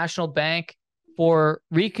International Bank for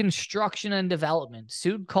Reconstruction and Development,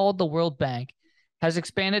 soon called the World Bank, has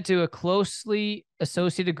expanded to a closely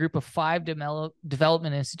associated group of 5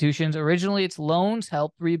 development institutions. Originally, its loans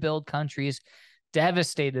helped rebuild countries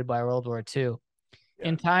devastated by World War II. Yeah.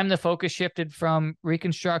 In time, the focus shifted from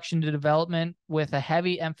reconstruction to development with a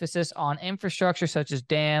heavy emphasis on infrastructure such as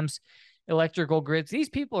dams, electrical grids. These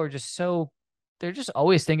people are just they're just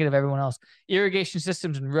always thinking of everyone else. Irrigation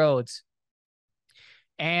systems and roads.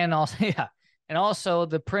 And also, yeah. And also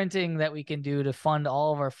the printing that we can do to fund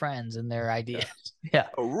all of our friends and their ideas. Yeah.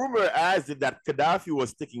 A rumor has it that Gaddafi was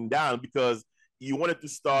sticking down because he wanted to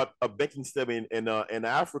start a banking system in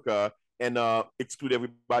Africa and exclude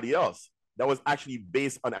everybody else. That was actually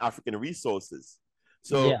based on African resources.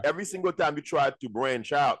 So every single time you try to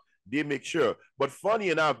branch out, they make sure. But funny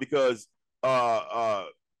enough, because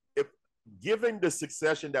if given the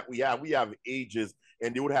succession that we have ages,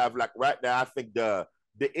 and they would have, like, right now, I think the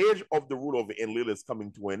age of the rule of Enlil is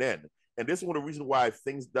coming to an end. And this is one of the reasons why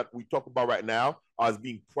things that we talk about right now are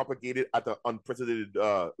being propagated at an unprecedented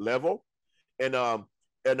level. And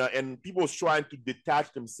people are trying to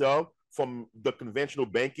detach themselves from the conventional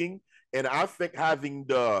banking. And I think having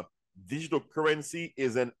the digital currency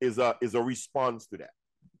is a response to that.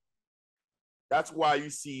 That's why you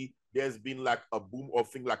see there's been like a boom of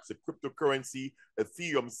things like the cryptocurrency,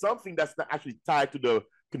 Ethereum, something that's not actually tied to the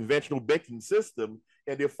conventional banking system,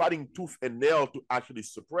 and they're fighting tooth and nail to actually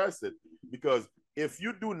suppress it. Because if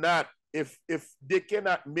you do not, if they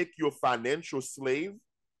cannot make you a financial slave,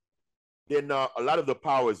 then a lot of the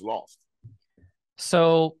power is lost.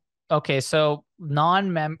 So, okay, so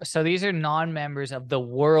these are non-members of the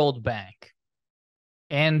World Bank.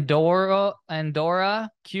 Andorra,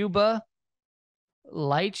 Cuba,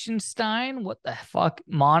 Liechtenstein, what the fuck?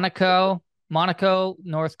 Monaco,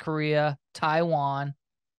 North Korea, Taiwan,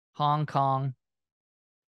 Hong Kong,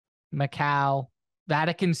 Macau,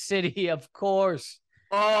 Vatican City, of course.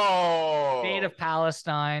 State of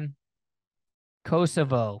Palestine.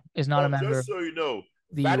 Kosovo is not a member. Just so you know,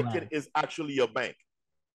 the Vatican is actually a bank.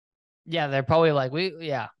 Yeah, they're probably like,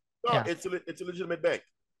 it's a legitimate bank.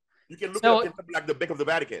 You can look at it like the Bank of the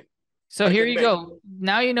Vatican. So Vatican here you go.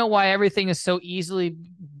 Now you know why everything is so easily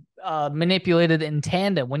manipulated in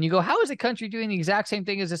tandem. When you go, how is a country doing the exact same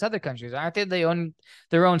thing as this other countries? Aren't they own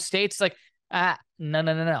their own states? Like,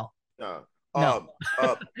 no.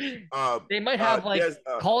 They might have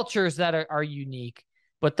cultures that are unique,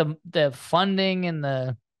 but the funding and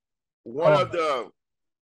the one of the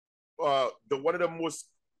most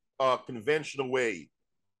conventional way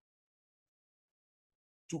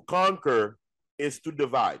to conquer is to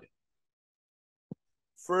divide.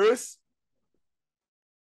 First,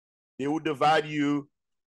 they will divide you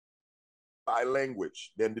by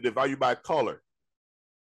language. Then they divide you by color.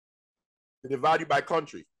 They divide you by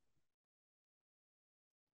country.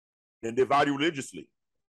 Then divide you religiously.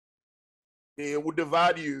 They will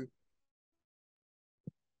divide you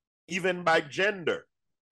even by gender.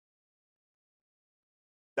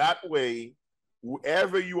 That way,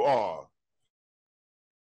 whoever you are,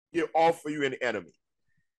 they offer you an enemy.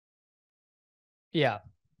 Yeah.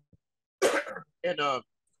 And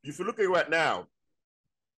if you look at it right now,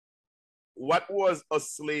 what was a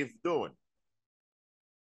slave doing?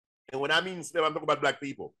 And when I mean slave, I'm talking about black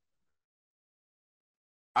people.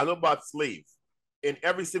 I know about slaves. In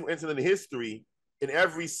every single incident in history, in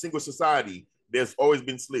every single society, there's always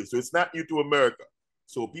been slaves. So it's not new to America.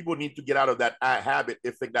 So people need to get out of that habit. They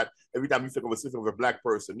think that every time you think of a slave of a black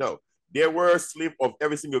person. No, there were slaves of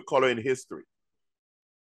every single color in history.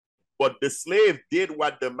 But the slave did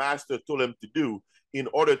what the master told him to do in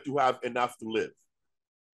order to have enough to live,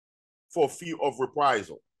 for fear of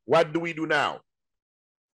reprisal. What do we do now?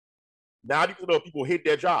 Now people hate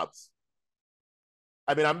their jobs.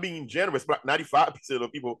 I mean, I'm being generous, but 95%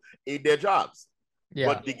 of people hate their jobs. Yeah.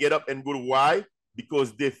 But they get up and go to why?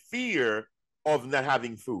 Because the fear of not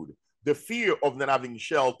having food, the fear of not having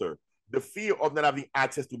shelter, the fear of not having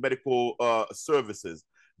access to medical services,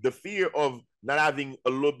 the fear of not having a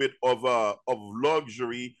little bit of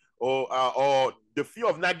luxury, or the fear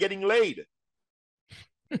of not getting laid.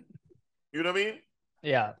 You know what I mean?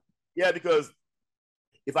 Yeah. Yeah, because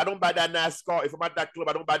If I don't buy that nice car, if I'm at that club,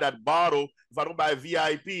 I don't buy that bottle, if I don't buy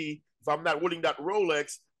VIP, if I'm not holding that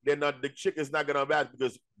Rolex, then the chick is not gonna match.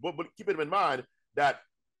 Because but keep it in mind that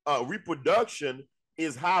reproduction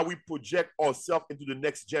is how we project ourselves into the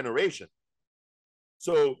next generation.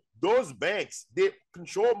 So those banks, they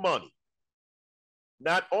control money.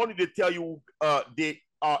 Not only they tell you they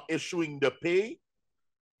are issuing the pay,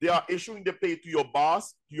 they are issuing the pay to your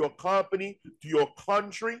boss, to your company, to your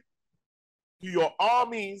country, to your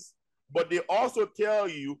armies, but they also tell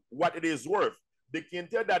you what it is worth. They can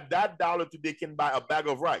tell that dollar today can buy a bag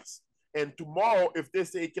of rice. And tomorrow, if they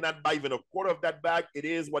say it cannot buy even a quarter of that bag, it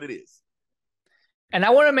is what it is. And I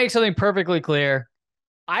want to make something perfectly clear.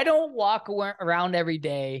 I don't walk around every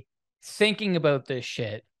day thinking about this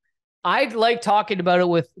shit. I like talking about it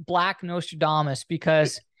with Black Nostradamus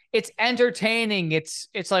because it's entertaining. It's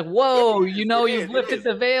like, whoa, you've lifted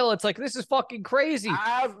the veil. It's like, this is fucking crazy.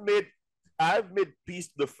 I've made peace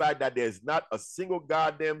to the fact that there's not a single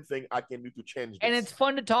goddamn thing I can do to change this. And it's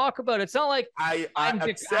fun to talk about. It's not like I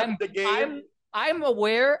accept the game. I'm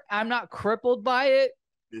aware. I'm not crippled by it.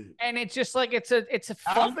 And it's just like it's a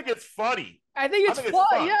fun. I think it's funny. I think it's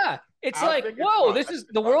fun. Yeah. It's like, whoa, this is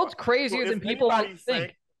the world's crazier than people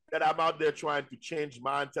think. That I'm out there trying to change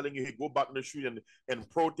mine, telling you, hey, go back in the street and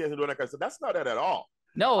protest and do that kind of stuff. That's not that at all.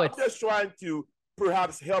 No, I'm just trying to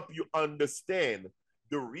perhaps help you understand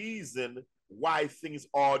the reason why things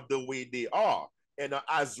are the way they are. And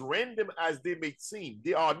as random as they may seem,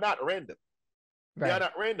 they are not random. Right. They are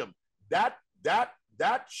not random. That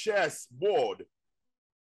chess board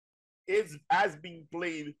has been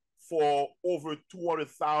played for over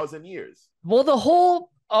 200,000 years. Well,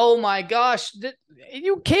 oh my gosh,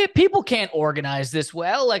 people can't organize this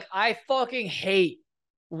well. Like, I fucking hate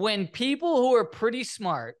when people who are pretty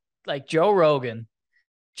smart, like Joe Rogan,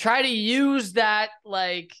 try to use that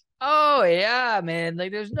like, oh yeah, man,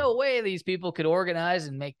 like there's no way these people could organize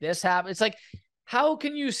and make this happen. It's like, how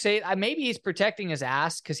can you say, maybe he's protecting his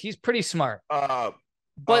ass because he's pretty smart. But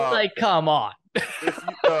like, come on.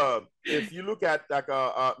 if you look at like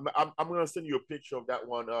I'm gonna send you a picture of that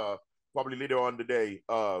one probably later on today.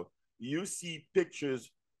 You see pictures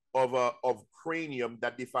of cranium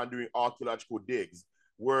that they found during archaeological digs,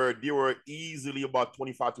 where they were easily about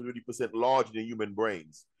 25 to 30% larger than human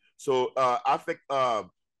brains. So I think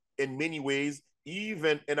in many ways,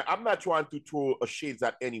 and I'm not trying to throw shades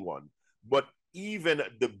at anyone, but even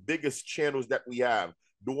the biggest channels that we have,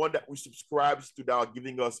 the one that we subscribe to that are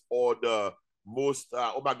giving us all the most,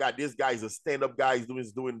 oh my God, this guy is a stand-up guy,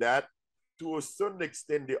 he's doing that. To a certain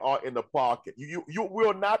extent, they are in the pocket. You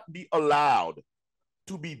will not be allowed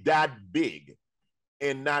to be that big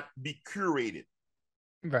and not be curated.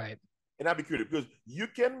 Right. And not be curated. Because you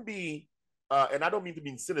can be, and I don't mean to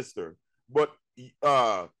be sinister, but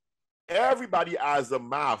everybody has a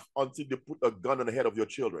mouth until they put a gun on the head of your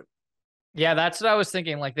children. Yeah, that's what I was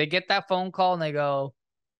thinking. Like, they get that phone call and they go,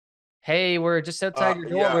 hey, we're just outside your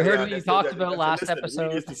door. We heard what you talked about last episode.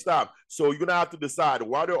 We need to stop. So you're going to have to decide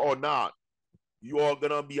whether or not you are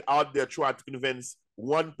going to be out there trying to convince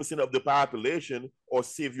 1% of the population or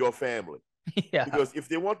save your family. Yeah. Because if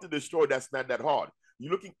they want to destroy, that's not that hard.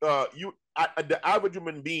 You're looking, the average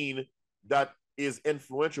human being that is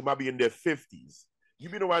influential might be in their 50s.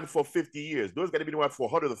 You've been around for 50 years. Those guys have been around for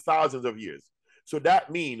hundreds of thousands of years. So that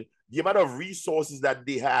means the amount of resources that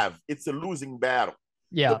they have, it's a losing battle.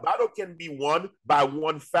 Yeah. The battle can be won by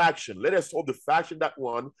one faction. Let us hope the faction that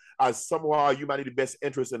won has somehow humanity's best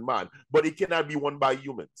interest in mind, but it cannot be won by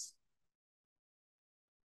humans.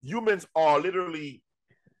 Humans are literally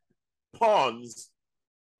pawns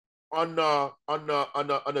on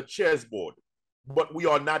a chessboard, but we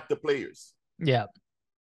are not the players. Yeah.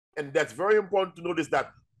 And that's very important to notice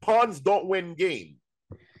that pawns don't win game.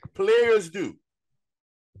 Players do.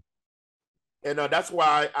 And that's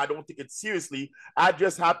why I don't take it seriously. I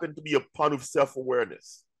just happen to be a pawn of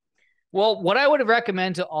self-awareness. Well, what I would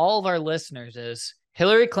recommend to all of our listeners is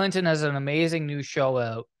Hillary Clinton has an amazing new show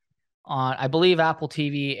out on, I believe, Apple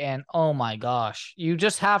TV. And oh my gosh, you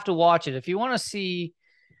just have to watch it. If you want to see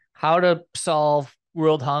how to solve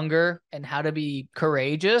world hunger and how to be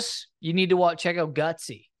courageous, you need to check out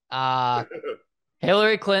Gutsy.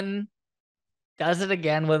 Hillary Clinton does it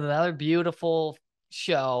again with another beautiful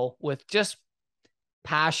show with just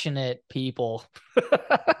passionate people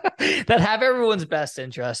that have everyone's best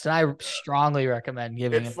interest, and I strongly recommend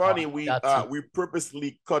giving it's funny we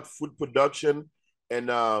purposely cut food production and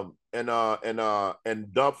dump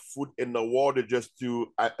food in the water just to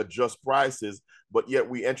adjust prices, but yet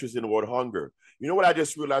we interested in world hunger. You know what I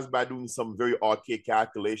just realized by doing some very archaic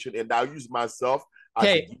calculation, and I use myself as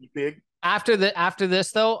a guinea pig. After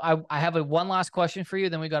this though, I have one last question for you.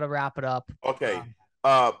 Then we got to wrap it up. Okay.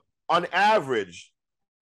 Uh, on average,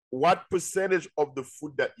 what percentage of the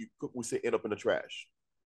food that you cook we say end up in the trash?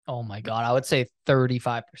 Oh my God, I would say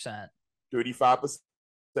 35%. 35%.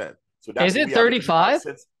 So Is that's what it we have 35?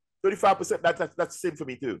 35%. 35%. That's the same for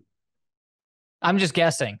me too. I'm just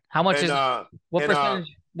guessing. How much And is what and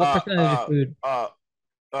percentage? What uh percentage of uh food?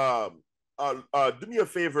 uh do me a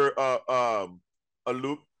favor,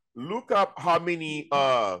 Luke. Look up how many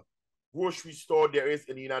grocery store there is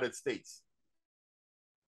in the United States.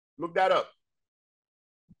 Look that up.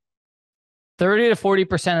 30 to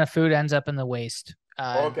 40% of food ends up in the waste.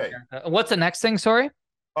 Okay. What's the next thing? Sorry.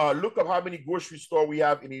 Look up how many grocery store we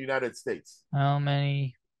have in the United States. How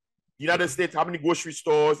many? United States, how many grocery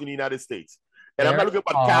stores in the United States? And I'm There not looking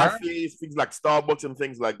about are cafes, things like Starbucks and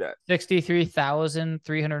things like that.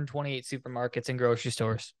 63,328 supermarkets and grocery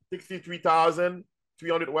stores.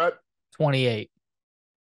 63,300 what? 28.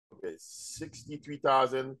 Okay,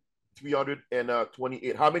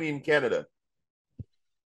 63,328. How many in Canada?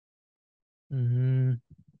 Mm-hmm.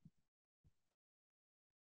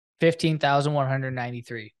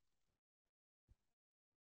 15,193.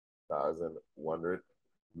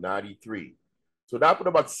 1,193. So that put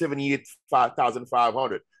about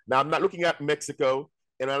 78,500. Now I'm not looking at Mexico,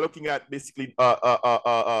 and I'm looking at basically the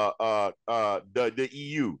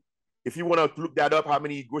EU. If you want to look that up, how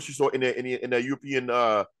many grocery store in the European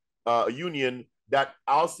Union, that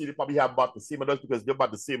I'll say they probably have about the same address because they're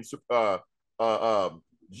about the same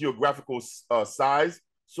geographical size.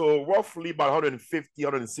 So roughly about 150,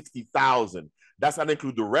 160,000. That's not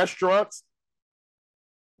include the restaurants.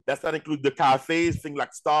 That's not include the cafes, things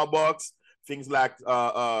like Starbucks, things like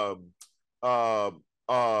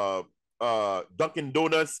Dunkin'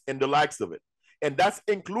 Donuts and the likes of it. And that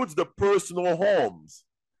includes the personal homes.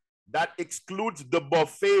 That excludes the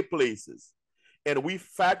buffet places. And we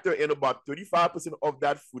factor in about 35% of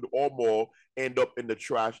that food or more end up in the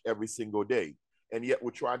trash every single day. And yet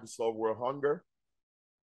we're trying to solve world hunger.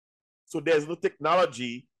 So there's no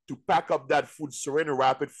technology to pack up that food, saran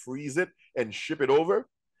wrap it, freeze it, and ship it over.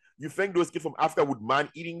 You think those kids from Africa would mind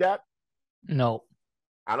eating that? No.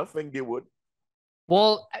 I don't think they would.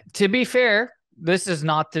 Well, to be fair, this is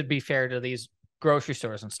not to be fair to these grocery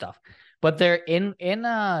stores and stuff, but they're in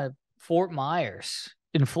Fort Myers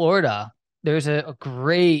in Florida. There's a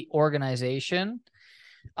great organization.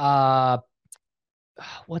 What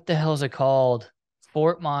the hell is it called?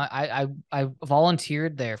 Fort My. I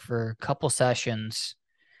volunteered there for a couple sessions.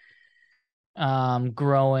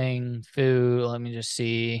 Growing food. Let me just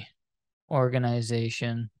see.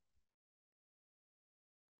 Organization.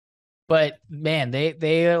 But man,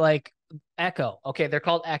 they are like Echo. Okay, they're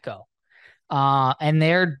called Echo. And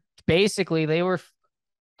they're basically they were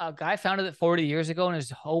a guy founded it 40 years ago, and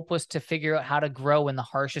his hope was to figure out how to grow in the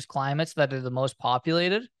harshest climates that are the most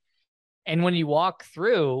populated. And when you walk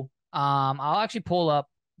through, I'll actually pull up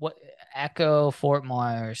what Echo Fort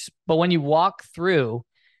Myers. But when you walk through,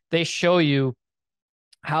 they show you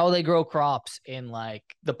how they grow crops in like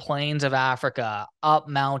the plains of Africa, up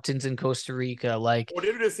mountains in Costa Rica. Like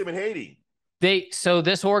they do the same in Haiti. so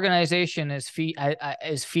this organization is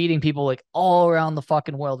feeding people like all around the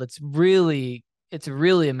fucking world. It's really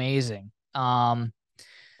amazing.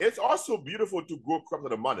 It's also beautiful to grow crops in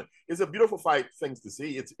the mountain. It's a beautiful things to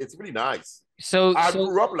see. It's really nice. I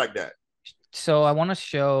grew up like that. So I want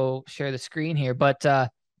to share the screen here, but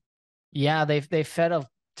yeah, they fed a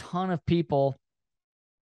ton of people.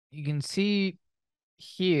 You can see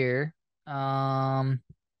here.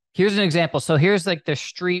 Here's an example. So here's like the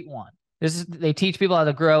street one. They teach people how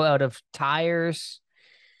to grow out of tires,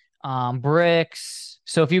 bricks.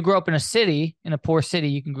 So if you grow up in a city, in a poor city,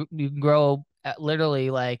 you can grow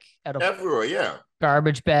literally like out of everywhere, yeah.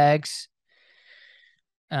 Garbage bags.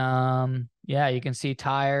 Yeah, you can see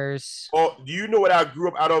tires. Oh, do you know what I grew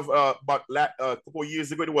up out of about a couple of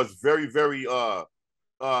years ago? It was very, very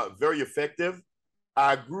very effective.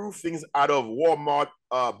 I grew things out of Walmart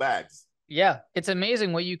bags. Yeah, it's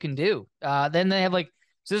amazing what you can do. Then they have like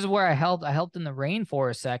so this is where I helped in the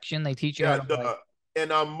rainforest section. They teach you how to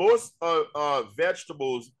and most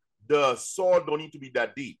vegetables, the soil don't need to be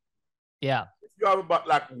that deep. Yeah. If you have about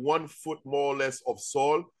like 1 foot more or less of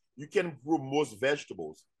soil, you can grow most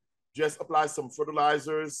vegetables. Just apply some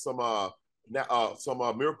fertilizers, some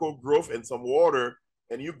miracle growth, and some water,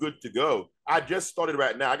 and you're good to go. I just started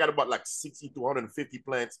right now. I got about like 60 to 150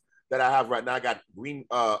 plants that I have right now. I got green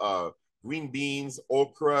beans,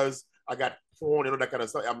 okras. I got corn and all that kind of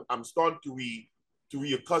stuff. I'm starting to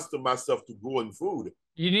reaccustom myself to growing food.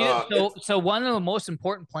 You need so one of the most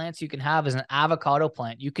important plants you can have is an avocado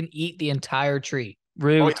plant. You can eat the entire tree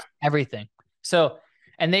roots, everything. So,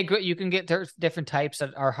 and you can get different types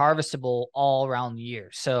that are harvestable all around the year.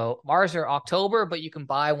 So ours are October, but you can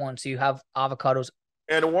buy one. So you have avocados.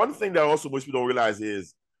 And one thing that also most people don't realize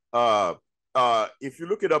is, if you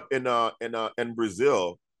look it up in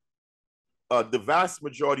Brazil, the vast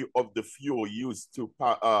majority of the fuel used to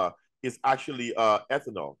is actually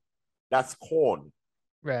ethanol. That's corn.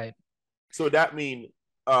 Right. So that means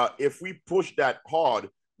if we push that hard,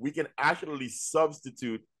 we can actually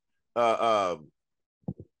substitute. Matter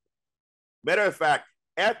of fact,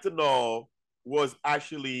 ethanol was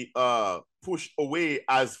actually pushed away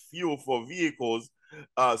as fuel for vehicles,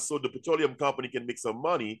 so the petroleum company can make some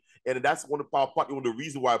money, and that's one of the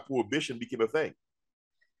reasons why prohibition became a thing.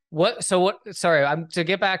 What? So what? Sorry, I'm to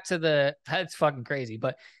get back to that's fucking crazy.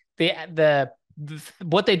 But the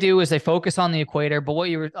what they do is they focus on the equator. But what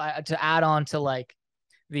you were to add on to like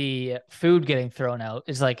the food getting thrown out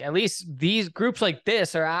is like at least these groups like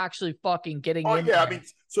this are actually fucking getting in. Yeah, I mean,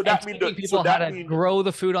 so that means people how to grow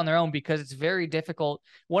the food on their own because it's very difficult.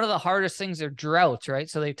 One of the hardest things are droughts, right?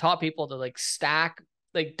 So they taught people to like stack,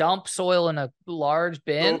 like dump soil in a large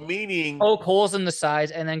bin, so meaning poke holes in the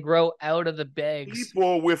sides, and then grow out of the bags.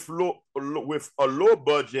 People with a low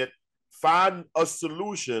budget find a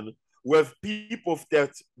solution with people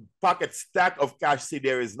that pocket stack of cash say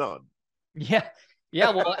there is none. Yeah.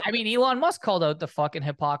 Yeah, well, I mean, Elon Musk called out the fucking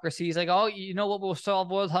hypocrisy. He's like, "Oh, you know what will solve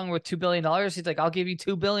world hunger with $2 billion?" He's like, "I'll give you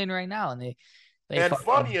 $2 billion right now." And and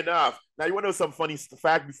funny enough, now you want to know some funny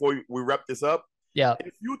fact before we wrap this up? Yeah.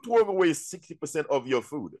 If you throw away 60% of your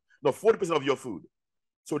food, no, 40% of your food,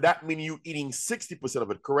 so that means you eating 60%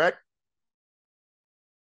 of it, correct?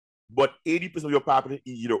 But 80% of your population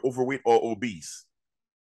is either overweight or obese.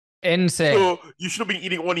 Insane. So you should be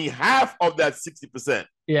eating only half of that 60%.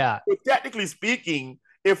 Yeah. So technically speaking,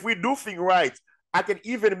 if we do things right, I can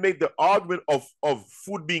even make the argument of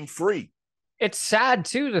food being free. It's sad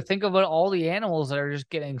too to think about all the animals that are just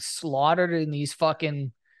getting slaughtered in these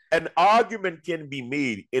fucking. An argument can be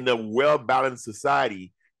made in a well-balanced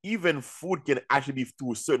society. Even food can actually be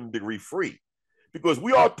to a certain degree free, because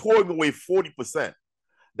we are throwing away 40%.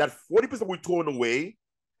 That 40% we're throwing away,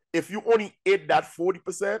 if you only ate that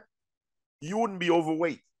 40%, you wouldn't be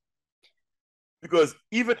overweight. Because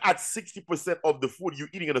even at 60% of the food, you're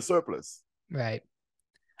eating in a surplus. Right.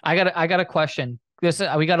 I got a question. We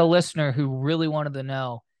got a listener who really wanted to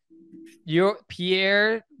know your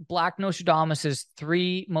Pierre Black Nostradamus's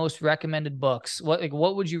 3 most recommended books.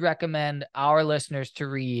 What would you recommend our listeners to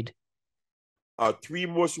read? 3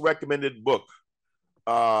 most recommended book.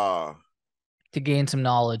 To gain some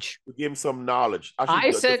knowledge. To gain some knowledge. Actually,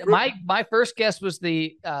 I said my first guess was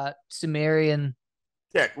the Sumerian.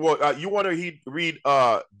 Tech. Well, you want to read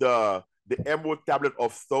the Emerald Tablet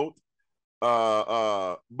of Thoth.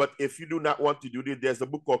 But if you do not want to do this, there's a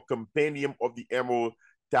book called Compendium of the Emerald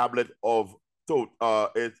Tablet of Thoth.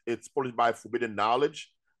 It's published by Forbidden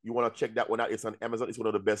Knowledge. You want to check that one out. It's on Amazon. It's one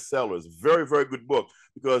of the best sellers. Very, very good book,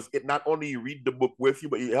 because it not only read the book with you,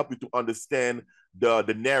 but it helps you to understand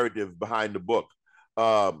the narrative behind the book.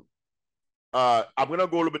 I'm gonna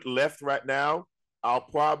go a little bit left right now. I'll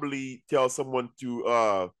probably tell someone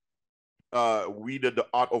to read The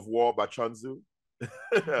Art of War by Sun Tzu.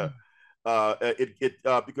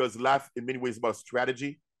 Because life in many ways is about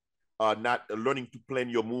strategy, not learning to plan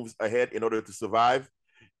your moves ahead in order to survive.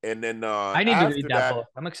 And then I need to read that book.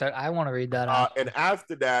 I'm excited. I want to read that. And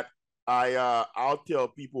after that, I'll tell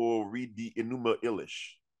people read the Enuma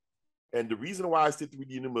Elish. And the reason why I say to read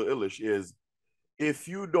the Enuma Elish is, if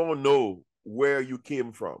you don't know where you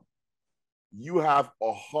came from, you have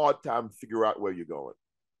a hard time figure out where you're going.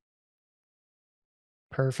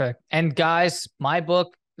 Perfect. And guys, my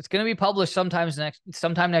book, it's going to be published sometime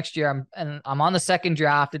next year. I'm on the second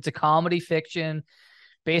draft. It's a comedy fiction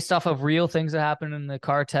based off of real things that happen in the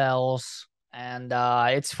cartels, and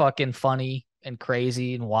it's fucking funny and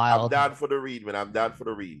crazy and wild. I'm down for the read, man. I'm down for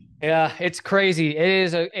the read. Yeah, it's crazy.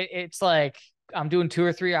 It's like I'm doing 2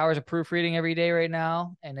 or 3 hours of proofreading every day right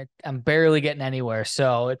now, and I'm barely getting anywhere.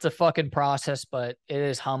 So it's a fucking process, but it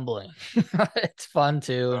is humbling. It's fun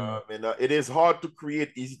too. It is hard to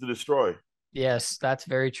create, easy to destroy. Yes, that's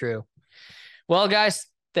very true. Well, guys,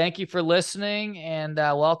 thank you for listening, and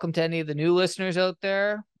welcome to any of the new listeners out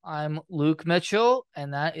there. I'm Luke Mitchell,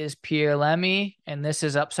 and that is Pierre Lemy, and this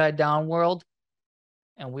is Upside Down World,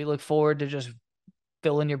 and we look forward to just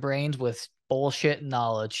filling your brains with bullshit and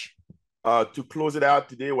knowledge. To close it out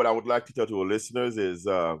today, what I would like to tell to our listeners is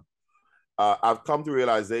I've come to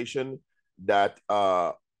realization that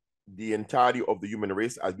the entirety of the human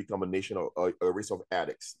race has become a race of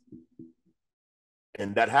addicts.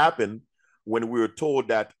 And that happened when we were told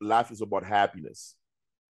that life is about happiness.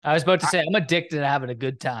 I was about to say, I'm addicted to having a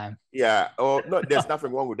good time. Yeah. Oh no, there's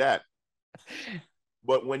nothing wrong with that.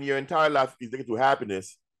 But when your entire life is linked to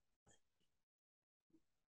happiness,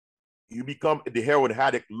 you become the heroin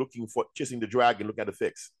addict looking for chasing the drag and look at the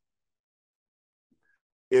fix.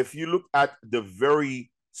 If you look at the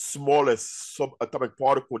very smallest subatomic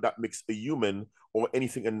particle that makes a human or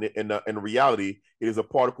anything in reality, it is a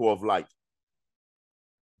particle of light.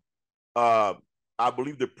 I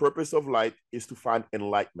believe the purpose of light is to find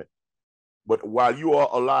enlightenment. But while you are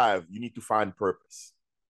alive, you need to find purpose.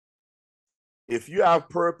 If you have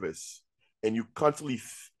purpose and you constantly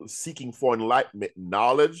seeking for enlightenment,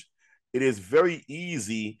 knowledge, it is very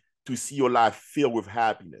easy to see your life filled with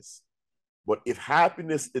happiness. But if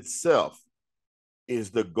happiness itself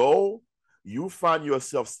is the goal, you find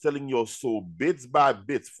yourself selling your soul bits by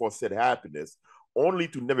bits for said happiness, only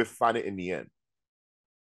to never find it in the end.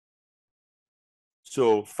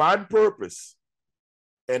 So find purpose,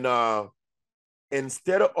 and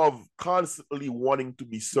instead of constantly wanting to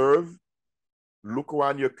be served, look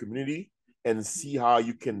around your community and see how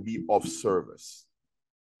you can be of service.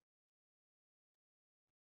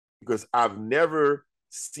 Because I've never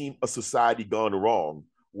seen a society gone wrong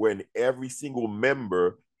when every single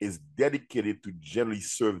member is dedicated to generally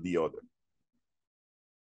serve the other.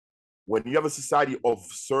 When you have a society of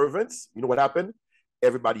servants, you know what happened?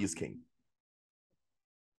 Everybody is king.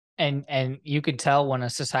 And you could tell when a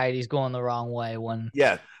society's going the wrong way when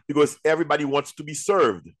because everybody wants to be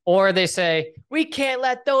served. Or they say, we can't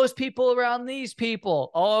let those people around these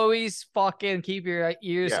people. Always fucking keep your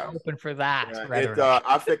ears open for that.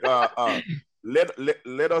 I think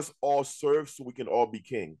let us all serve so we can all be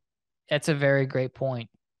king. That's a very great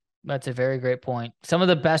point. That's a very great point. Some of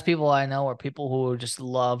the best people I know are people who just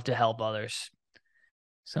love to help others.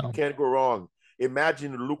 So you can't go wrong.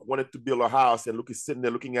 Imagine Luke wanted to build a house, and Luke is sitting there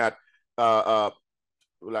looking at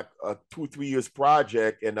like a 2-3 years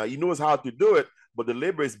project, and he knows how to do it, but the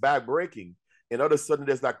labor is back-breaking. And all of a sudden,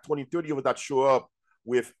 there's like 20-30 of us that show up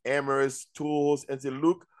with hammers, tools, and say,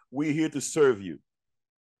 "Luke, we're here to serve you."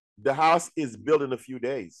 The house is built in a few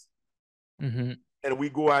days. Mm-hmm. And we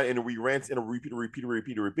go out and we rent and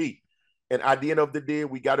repeat. And at the end of the day,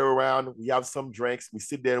 we gather around, we have some drinks, we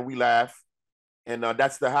sit there and we laugh, and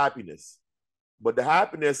that's the happiness. But the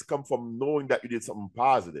happiness comes from knowing that you did something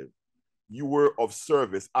positive. You were of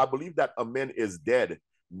service. I believe that a man is dead,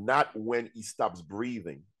 not when he stops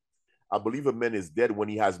breathing. I believe a man is dead when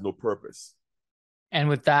he has no purpose. And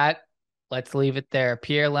with that, let's leave it there.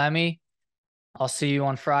 Pierre, Lemy, I'll see you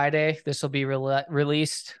on Friday. This will be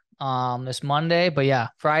released this Monday. But yeah,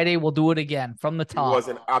 Friday we'll do it again from the top. It was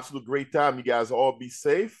an absolute great time. You guys all be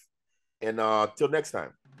safe. And till next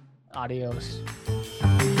time. Adios.